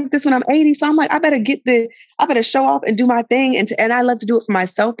going to look like this when I'm 80. So I'm like, I better show off and do my thing. And I love to do it for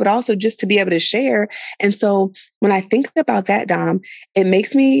myself, but also just to be able to share. And so when I think about that, Dom, it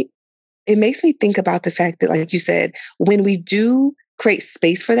makes me think about the fact that, like you said, when we do create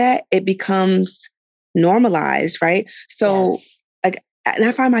space for that, it becomes normalized, right? So and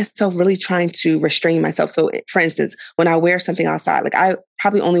I find myself really trying to restrain myself. So for instance, when I wear something outside, like I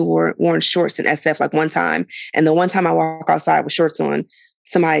probably only worn shorts in SF like one time. And the one time I walk outside with shorts on,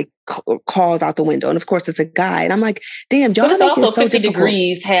 somebody calls out the window. And of course it's a guy. And I'm like, damn, y'all. But it's also 50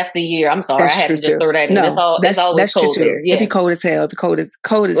 degrees half the year. I'm sorry. I had to just throw that in. No, it's always cold here. Yeah. It'd be cold as hell. The cold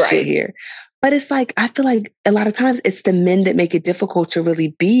as shit here. But it's like, I feel like a lot of times it's the men that make it difficult to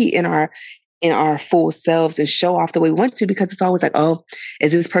really be in our full selves and show off the way we want to, because it's always like, oh,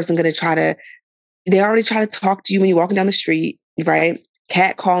 is this person going to they already try to talk to you when you're walking down the street, right?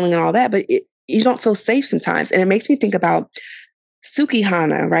 Cat calling and all that, but you don't feel safe sometimes. And it makes me think about Suki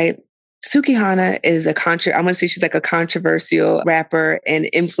Hana, right? Suki Hana is I'm going to say she's like a controversial rapper and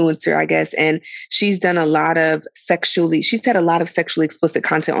influencer, I guess. And she's done she's had a lot of sexually explicit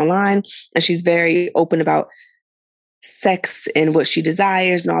content online, and she's very open about sex and what she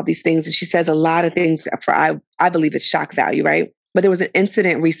desires and all these things. And she says a lot of things for, I believe it's shock value, right? But there was an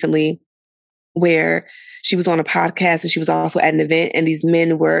incident recently where she was on a podcast and she was also at an event, and these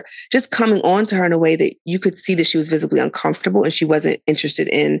men were just coming on to her in a way that you could see that she was visibly uncomfortable and she wasn't interested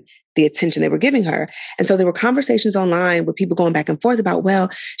in the attention they were giving her. And so there were conversations online with people going back and forth about, well,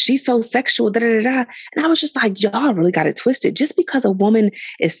 she's so sexual, da da da. And I was just like, y'all really got it twisted. Just because a woman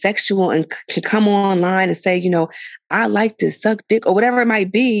is sexual and can come online and say, I like to suck dick or whatever it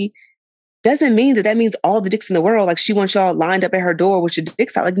might be, doesn't mean that means all the dicks in the world. Like she wants y'all lined up at her door with your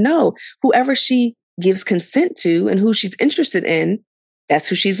dicks out. Like, no, whoever she gives consent to and who she's interested in, that's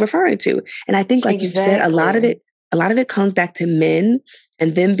who she's referring to. And I think, like you said, a lot of it comes back to men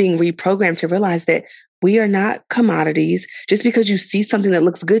and them being reprogrammed to realize that we are not commodities. Just because you see something that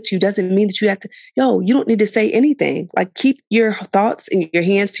looks good to you doesn't mean that you have to, you don't need to say anything. Like keep your thoughts and your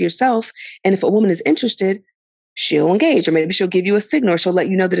hands to yourself. And if a woman is interested, she'll engage, or maybe she'll give you a signal, or she'll let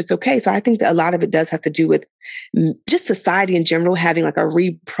you know that it's okay. So I think that a lot of it does have to do with just society in general having like a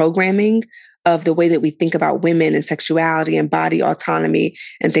reprogramming of the way that we think about women and sexuality and body autonomy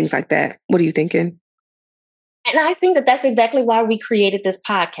and things like that. What are you thinking? And I think that that's exactly why we created this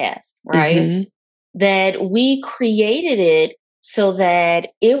podcast, right? Mm-hmm. That we created it so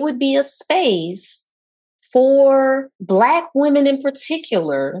that it would be a space for Black women in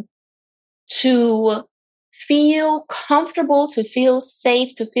particular to feel comfortable, to feel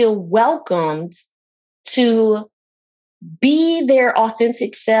safe, to feel welcomed, to be their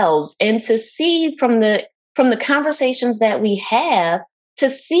authentic selves, and to see from the conversations that we have, to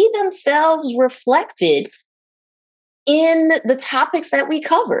see themselves reflected in the topics that we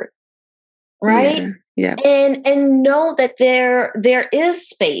covered, right? Yeah. And know that there is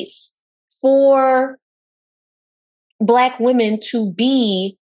space for Black women to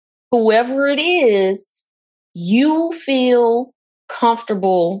be whoever it is you feel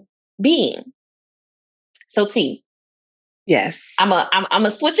comfortable being. So T. Yes. I'm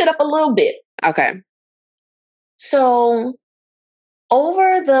gonna switch it up a little bit. Okay. So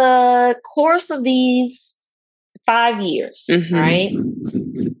over the course of these 5 years, right?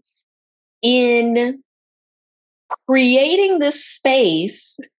 In creating this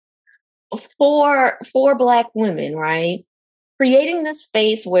space for Black women, right? Creating this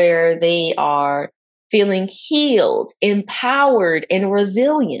space where they are feeling healed, empowered, and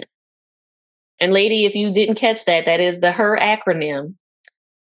resilient. And lady, if you didn't catch that, that is the HER acronym: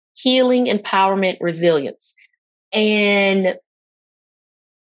 Healing, Empowerment, Resilience. And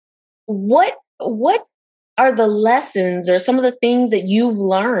what are the lessons or some of the things that you've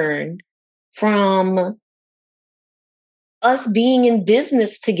learned from us being in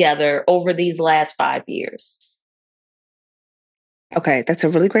business together over these last 5 years? Okay, that's a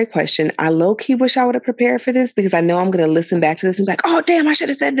really great question. I low-key wish I would have prepared for this because I know I'm going to listen back to this and be like, oh, damn, I should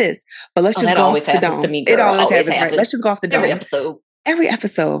have said this. But let's just go off the dome. To me, girl. It always happens, right? Let's just go off the dome. Every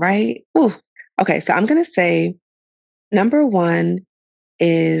episode, right? Ooh. Okay, so I'm going to say number one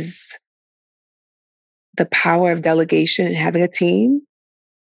is the power of delegation and having a team.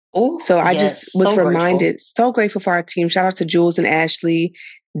 Ooh, so I just was reminded, so grateful for our team. Shout out to Jules and Ashley,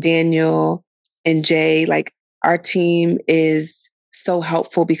 Daniel and Jay. Like, our team is so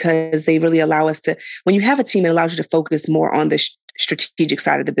helpful because they really allow us to, when you have a team, it allows you to focus more on the strategic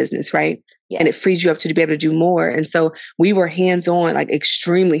side of the business, right? Yes. And it frees you up to be able to do more. And so we were hands-on, like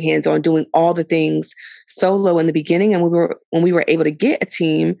extremely hands-on, doing all the things solo in the beginning. And when we were able to get a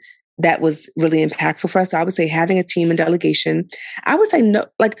team, that was really impactful for us. So I would say having a team and delegation. I would say no,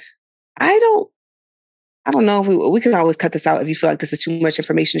 like, I don't know if we can always cut this out if you feel like this is too much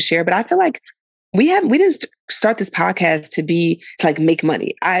information to share, but I feel like we didn't start this podcast to like make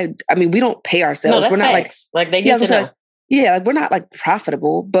money. I mean, we don't pay ourselves. No, that's we're not facts. Like they need to know. Like we're not like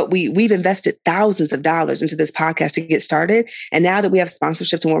profitable, but we've invested thousands of dollars into this podcast to get started. And now that we have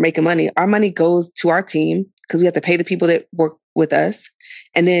sponsorships and we're making money, our money goes to our team because we have to pay the people that work with us.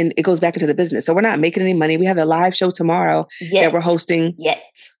 And then it goes back into the business. So we're not making any money. We have a live show tomorrow that we're hosting.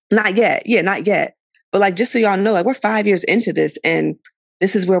 Not yet. Yeah, not yet. But like, just so y'all know, like, we're 5 years into this and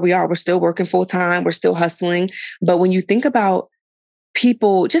this is where we are. We're still working full time. We're still hustling. But when you think about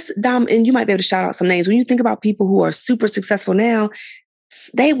people, just Dom, and you might be able to shout out some names. When you think about people who are super successful now,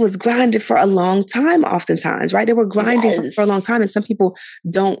 they was grinding for a long time oftentimes, right? They were grinding for a long time. And some people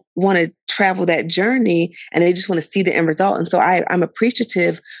don't want to travel that journey and they just want to see the end result. And so I'm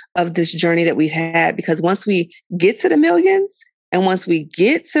appreciative of this journey that we've had, because once we get to the millions and once we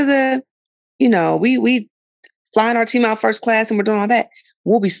get to the, we flying our team out first class and we're doing all that,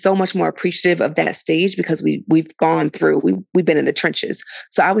 we'll be so much more appreciative of that stage because we've gone through, we've been in the trenches.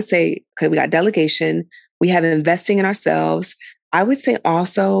 So I would say, okay, we got delegation, we have investing in ourselves. I would say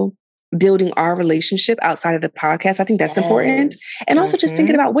also building our relationship outside of the podcast. I think that's important. And also just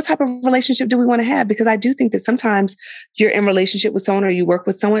thinking about what type of relationship do we want to have? Because I do think that sometimes you're in relationship with someone or you work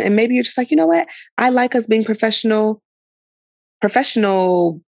with someone and maybe you're just like, you know what? I like us being professional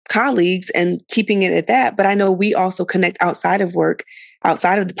colleagues and keeping it at that. But I know we also connect outside of work,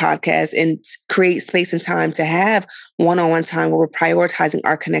 outside of the podcast, and create space and time to have one-on-one time where we're prioritizing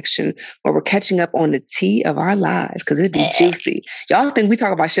our connection, where we're catching up on the tea of our lives, because it'd be juicy. Y'all think we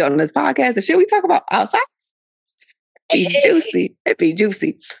talk about shit on this podcast, the shit we talk about outside, it'd be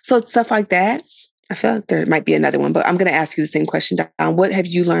juicy. So stuff like that. I feel like there might be another one, but I'm going to ask you the same question, Don. What have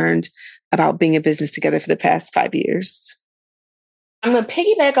you learned about being in business together for the past 5 years? I'm going to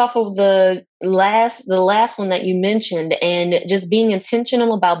piggyback off of the last one that you mentioned, and just being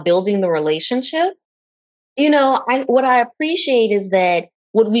intentional about building the relationship. What I appreciate is that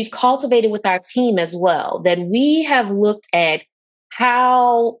what we've cultivated with our team as well, that we have looked at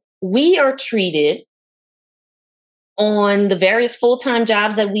how we are treated on the various full-time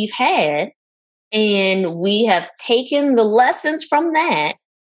jobs that we've had. And we have taken the lessons from that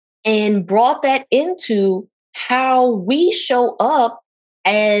and brought that into how we show up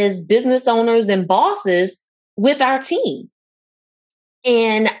as business owners and bosses with our team.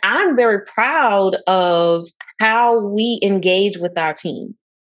 And I'm very proud of how we engage with our team,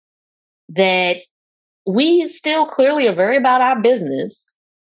 that we still clearly are very about our business,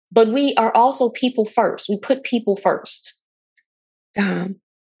 but we are also people first. We put people first.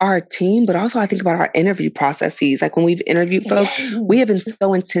 our team, but also I think about our interview processes. Like when we've interviewed folks, we have been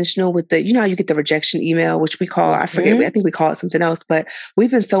so intentional with the, how you get the rejection email, which we call, I forget, I think we call it something else, but we've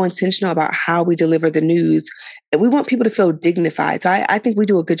been so intentional about how we deliver the news. And we want people to feel dignified. So I think we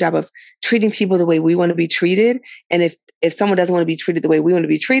do a good job of treating people the way we want to be treated. And if someone doesn't want to be treated the way we want to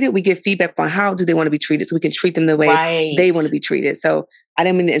be treated, we give feedback on how do they want to be treated so we can treat them the way they want to be treated. So I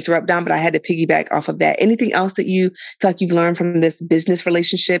didn't mean to interrupt, Dom, but I had to piggyback off of that. Anything else that you feel like you've learned from this business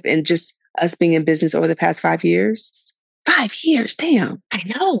relationship and just us being in business over the past 5 years? 5 years, damn. I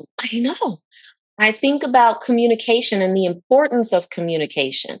know. I think about communication and the importance of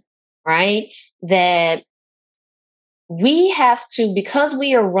communication, right? That we have to, because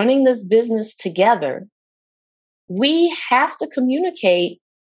we are running this business together, we have to communicate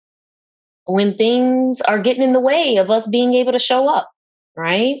when things are getting in the way of us being able to show up,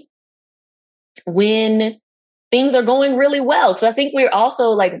 right? When things are going really well. So I think we're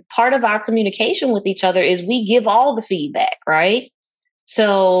also like part of our communication with each other is we give all the feedback, right?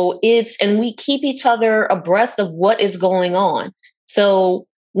 So and we keep each other abreast of what is going on. So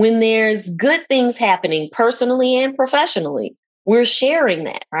when there's good things happening personally and professionally, we're sharing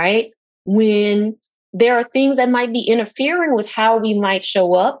that, right? When there are things that might be interfering with how we might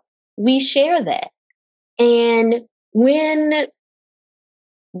show up, we share that. And when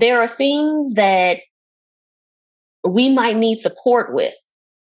there are things that we might need support with,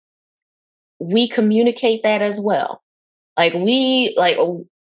 we communicate that as well. We are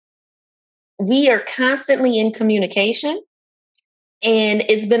constantly in communication. And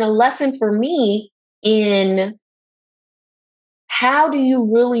it's been a lesson for me in how do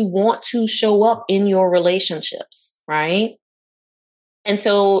you really want to show up in your relationships, right? And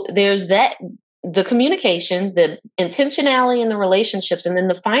so there's that, the communication, the intentionality in the relationships. And then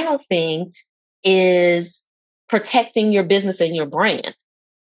the final thing is protecting your business and your brand.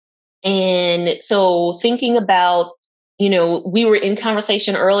 And so thinking about, we were in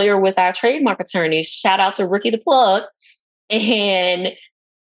conversation earlier with our trademark attorney, shout out to Rookie the Plug, and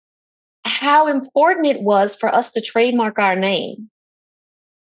how important it was for us to trademark our name.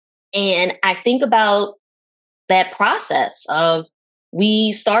 And I think about that process of,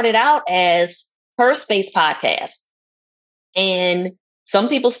 we started out as Her Space Podcast, and some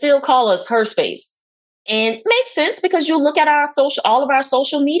people still call us Her Space. And it makes sense because you look at all of our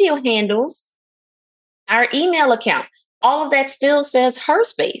social media handles, our email account, all of that still says Her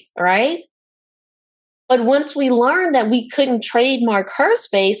Space, right? But once we learned that we couldn't trademark Her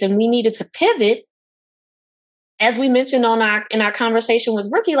Space and we needed to pivot, as we mentioned in our conversation with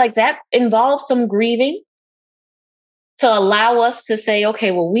Rookie, like that involves some grieving to allow us to say,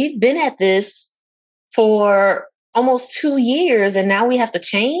 okay, well, we've been at this for almost 2 years and now we have to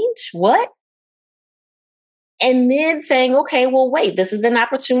change? What? And then saying, okay, well, wait, this is an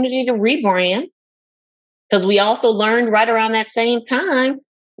opportunity to rebrand. Because we also learned right around that same time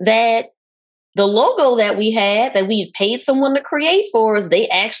that the logo that we had, that we had paid someone to create for us, they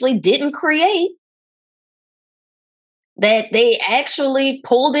actually didn't create. That they actually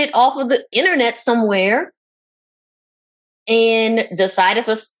pulled it off of the internet somewhere and decided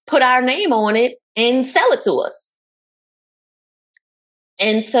to put our name on it and sell it to us.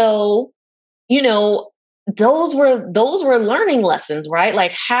 And so, those were learning lessons, right?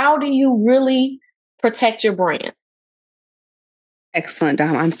 Like, how do you really protect your brand? Excellent,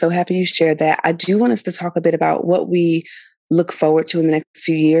 Dom. I'm so happy you shared that. I do want us to talk a bit about what we look forward to in the next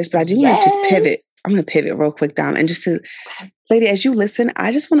few years, but I do want to just pivot. I'm going to pivot real quick, Dom. And just to, lady, as you listen,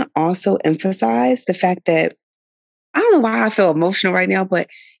 I just want to also emphasize the fact that I don't know why I feel emotional right now, but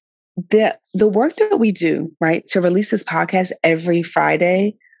the work that we do, right, to release this podcast every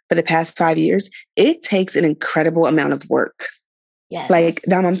Friday for the past 5 years, it takes an incredible amount of work. Yes. Like,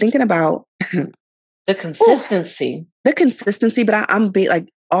 Dom, I'm thinking about the consistency. But I'm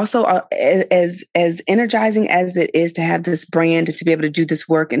also as energizing as it is to have this brand and to be able to do this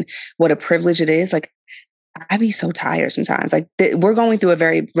work, and what a privilege it is. Like, I be so tired sometimes. Like, we're going through a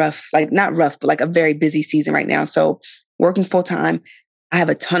very rough, like not rough, but like a very busy season right now. So working full time, I have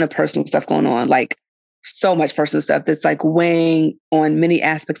a ton of personal stuff going on, like so much personal stuff that's like weighing on many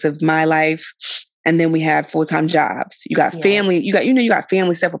aspects of my life. And then we have full-time jobs. You got family, you got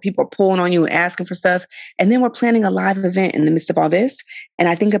family stuff where people are pulling on you and asking for stuff. And then we're planning a live event in the midst of all this. And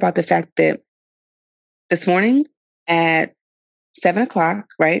I think about the fact that this morning at 7:00,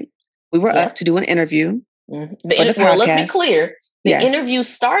 right, we were up to do an interview. Mm-hmm. Well, let's be clear. The interview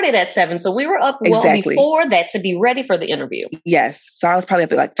started at 7. So we were up before that to be ready for the interview. Yes. So I was probably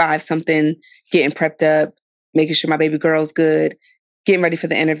up at like 5 something, getting prepped up, making sure my baby girl's good, getting ready for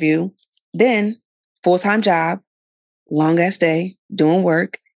the interview. Then full-time job, long ass day, doing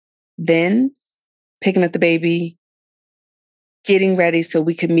work. then picking up the baby, getting ready so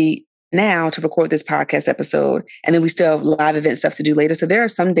we can meet now to record this podcast episode. And then we still have live event stuff to do later. So there are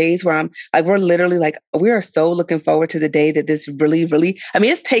some days where I'm like, we're literally like, we are so looking forward to the day that this really, really, I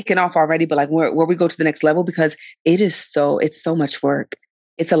mean, it's taken off already, but like where we go to the next level, because it's so much work.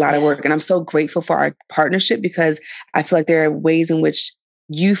 It's a lot of work. And I'm so grateful for our partnership, because I feel like there are ways in which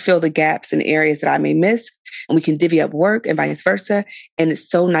you fill the gaps in areas that I may miss, and we can divvy up work and vice versa. And it's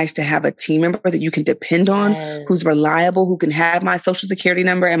so nice to have a team member that you can depend on, who's reliable, who can have my social security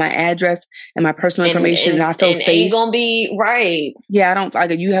number and my address and my personal information. And I feel safe. Ain't gonna be right. Yeah, I don't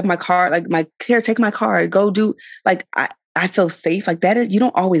like, you have my card, like my here, take my card, go do, like, I feel safe. Like that is, you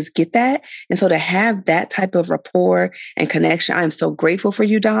don't always get that. And so to have that type of rapport and connection, I am so grateful for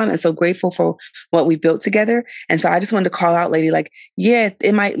you, Dom, and so grateful for what we built together. And so I just wanted to call out, lady, like, yeah,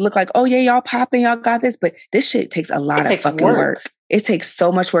 it might look like, oh yeah, y'all popping, y'all got this, but this shit takes a lot of fucking work. It takes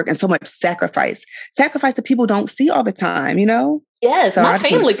so much work and so much sacrifice that people don't see all the time, you know? Yes, so my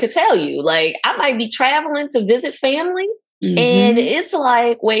family could tell you, like, I might be traveling to visit family. Mm-hmm. And it's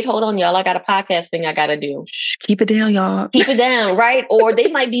like, wait, hold on, y'all. I got a podcast thing I got to do. Keep it down, y'all. Keep it down, right? Or they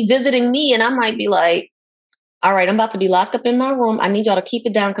might be visiting me and I might be like, all right, I'm about to be locked up in my room. I need y'all to keep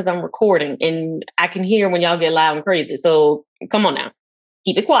it down because I'm recording and I can hear when y'all get loud and crazy. So come on now.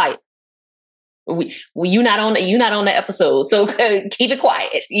 Keep it quiet. You're not on the episode. So keep it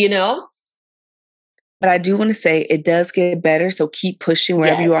quiet, you know? But I do want to say it does get better. So keep pushing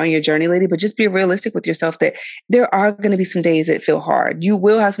wherever you are on your journey, lady. But just be realistic with yourself that there are going to be some days that feel hard. You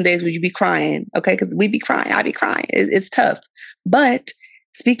will have some days where you be crying, okay? Because we be crying. I be crying. It's tough. But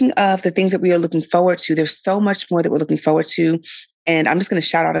speaking of the things that we are looking forward to, there's so much more that we're looking forward to. And I'm just going to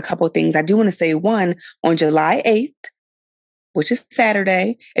shout out a couple of things. I do want to say, one, on July 8th, which is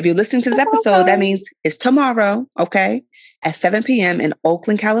Saturday. If you're listening to this episode, that means it's tomorrow, okay? At 7 p.m. in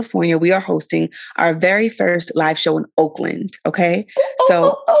Oakland, California, we are hosting our very first live show in Oakland, okay?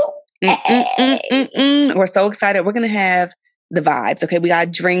 So we're so excited. We're going to have the vibes, okay? We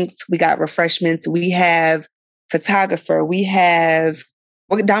got drinks, we got refreshments, we have photographer,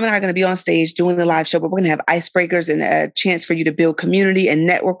 Dom and I are going to be on stage doing the live show, but we're going to have icebreakers and a chance for you to build community and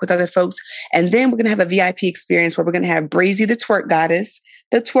network with other folks. And then we're going to have a VIP experience where we're going to have Brazy, the twerk goddess,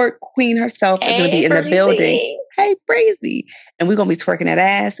 the twerk queen herself is going to be in the building. Hey, Brazy. And we're going to be twerking that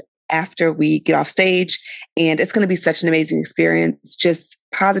ass after we get off stage. And it's going to be such an amazing experience, just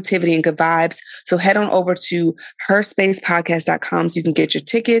positivity and good vibes. So head on over to herspacepodcast.com so you can get your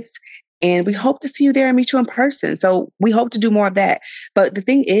tickets. And we hope to see you there and meet you in person. So we hope to do more of that. But the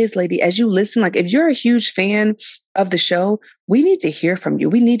thing is, lady, as you listen, like if you're a huge fan of the show, we need to hear from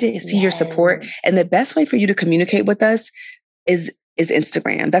you. We need to see your support. And the best way for you to communicate with us is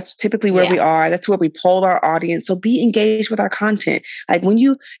Instagram. That's typically where we are. That's where we poll our audience. So be engaged with our content. Like when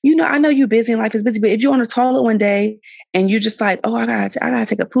you know, I know you're busy and life is busy, but if you're on a toilet one day and you're just like, oh, I gotta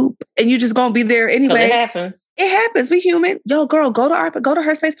take a poop, and you're just gonna be there anyway. It happens. It happens. We human. Yo, girl, go to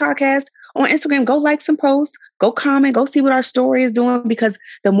Her Space Podcast on Instagram. Go like some posts. Go comment. Go see what our story is doing, because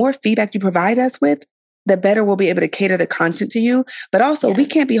the more feedback you provide us with, the better we'll be able to cater the content to you. But also, we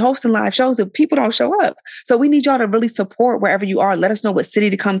can't be hosting live shows if people don't show up. So we need y'all to really support wherever you are. Let us know what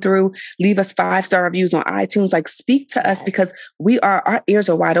city to come through. Leave us 5-star reviews on iTunes. Like, speak to us, because our ears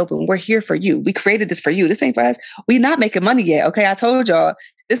are wide open. We're here for you. We created this for you. This ain't for us. We're not making money yet. Okay. I told y'all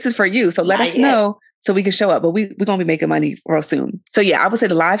this is for you. So let us know so we can show up. But we're going to be making money real soon. So yeah, I would say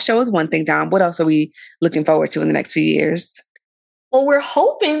the live show is one thing, Dom. What else are we looking forward to in the next few years? Well, we're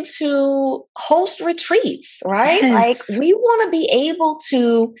hoping to host retreats, right? Yes. Like we want to be able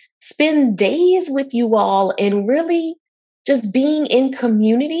to spend days with you all and really just being in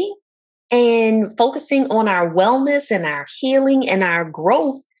community and focusing on our wellness and our healing and our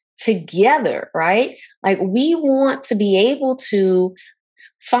growth together, right? Like we want to be able to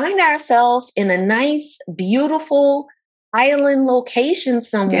find ourselves in a nice, beautiful island location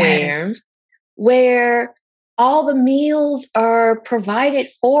somewhere where all the meals are provided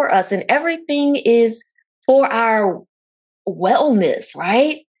for us and everything is for our wellness,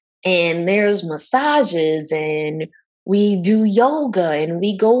 right? And there's massages and we do yoga and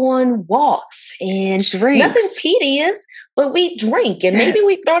we go on walks and nothing tedious, but we drink and maybe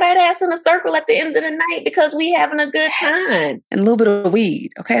we throw that ass in a circle at the end of the night because we having a good time. And a little bit of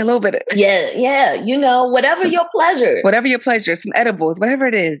weed, okay? A little bit of... Yeah. You know, whatever your pleasure. Whatever your pleasure, some edibles, whatever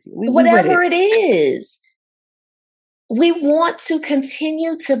it is. Whatever it is. We want to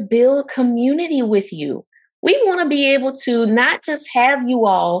continue to build community with you. We want to be able to not just have you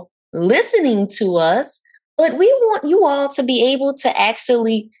all listening to us, but we want you all to be able to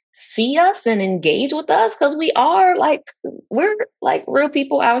actually see us and engage with us, because we're like real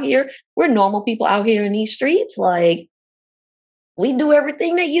people out here. We're normal people out here in these streets. Like, we do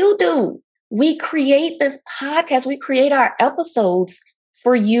everything that you do. We create this podcast. We create our episodes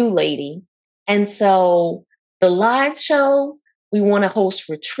for you, lady. And so the live show, we want to host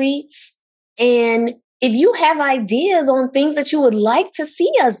retreats. And if you have ideas on things that you would like to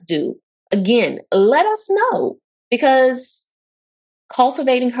see us do, again, let us know, because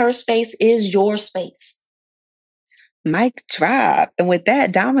cultivating her space is your space. Mic drop. And with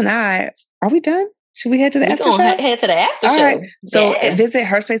that, Dom and I, are we done? Should we head to the after show? Head to the after show. Right. So visit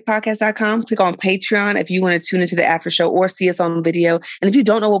herspacepodcast.com. Click on Patreon if you want to tune into the after show or see us on video. And if you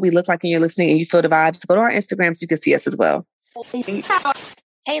don't know what we look like and you're listening and you feel the vibes, go to our Instagram so you can see us as well.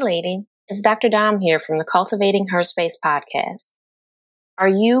 Hey, lady. It's Dr. Dom here from the Cultivating Her Space podcast. Are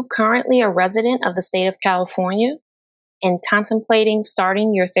you currently a resident of the state of California and contemplating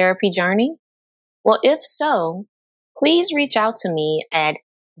starting your therapy journey? Well, if so, please reach out to me at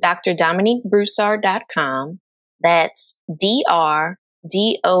drdominiquebroussard.com. That's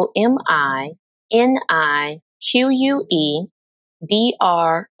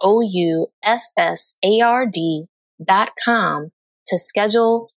to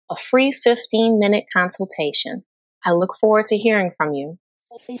schedule a free 15-minute consultation. I look forward to hearing from you.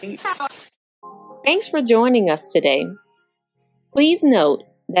 Thanks for joining us today. Please note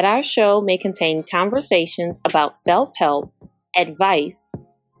that our show may contain conversations about self-help, advice,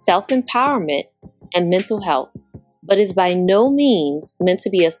 self-empowerment, and mental health, but is by no means meant to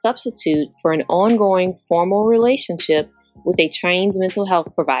be a substitute for an ongoing formal relationship with a trained mental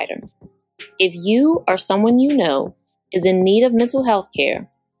health provider. If you or someone you know is in need of mental health care,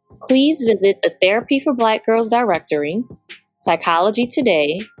 please visit the Therapy for Black Girls directory, Psychology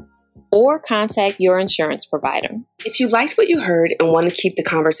Today, or contact your insurance provider. If you liked what you heard and want to keep the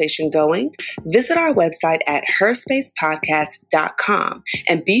conversation going, visit our website at herspacepodcast.com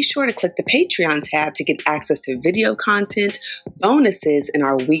and be sure to click the Patreon tab to get access to video content, bonuses, and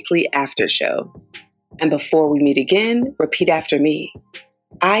our weekly after show. And before we meet again, repeat after me.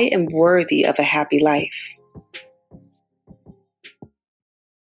 I am worthy of a happy life.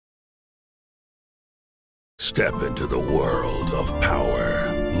 Step into the world of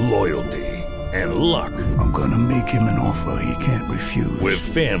power, loyalty, and luck. I'm gonna make him an offer he can't refuse. With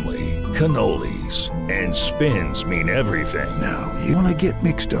family, cannolis, and spins mean everything. Now, you wanna get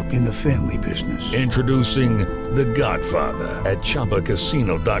mixed up in the family business. Introducing The Godfather at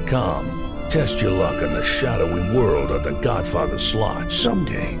ChumbaCasino.com. Test your luck in the shadowy world of The Godfather slot.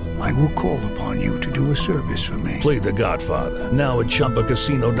 Someday, I will call upon you to do a service for me. Play The Godfather now at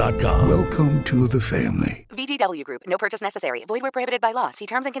ChumbaCasino.com. Welcome to the family. VGW Group. No purchase necessary. Void where prohibited by law. See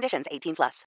terms and conditions. 18+.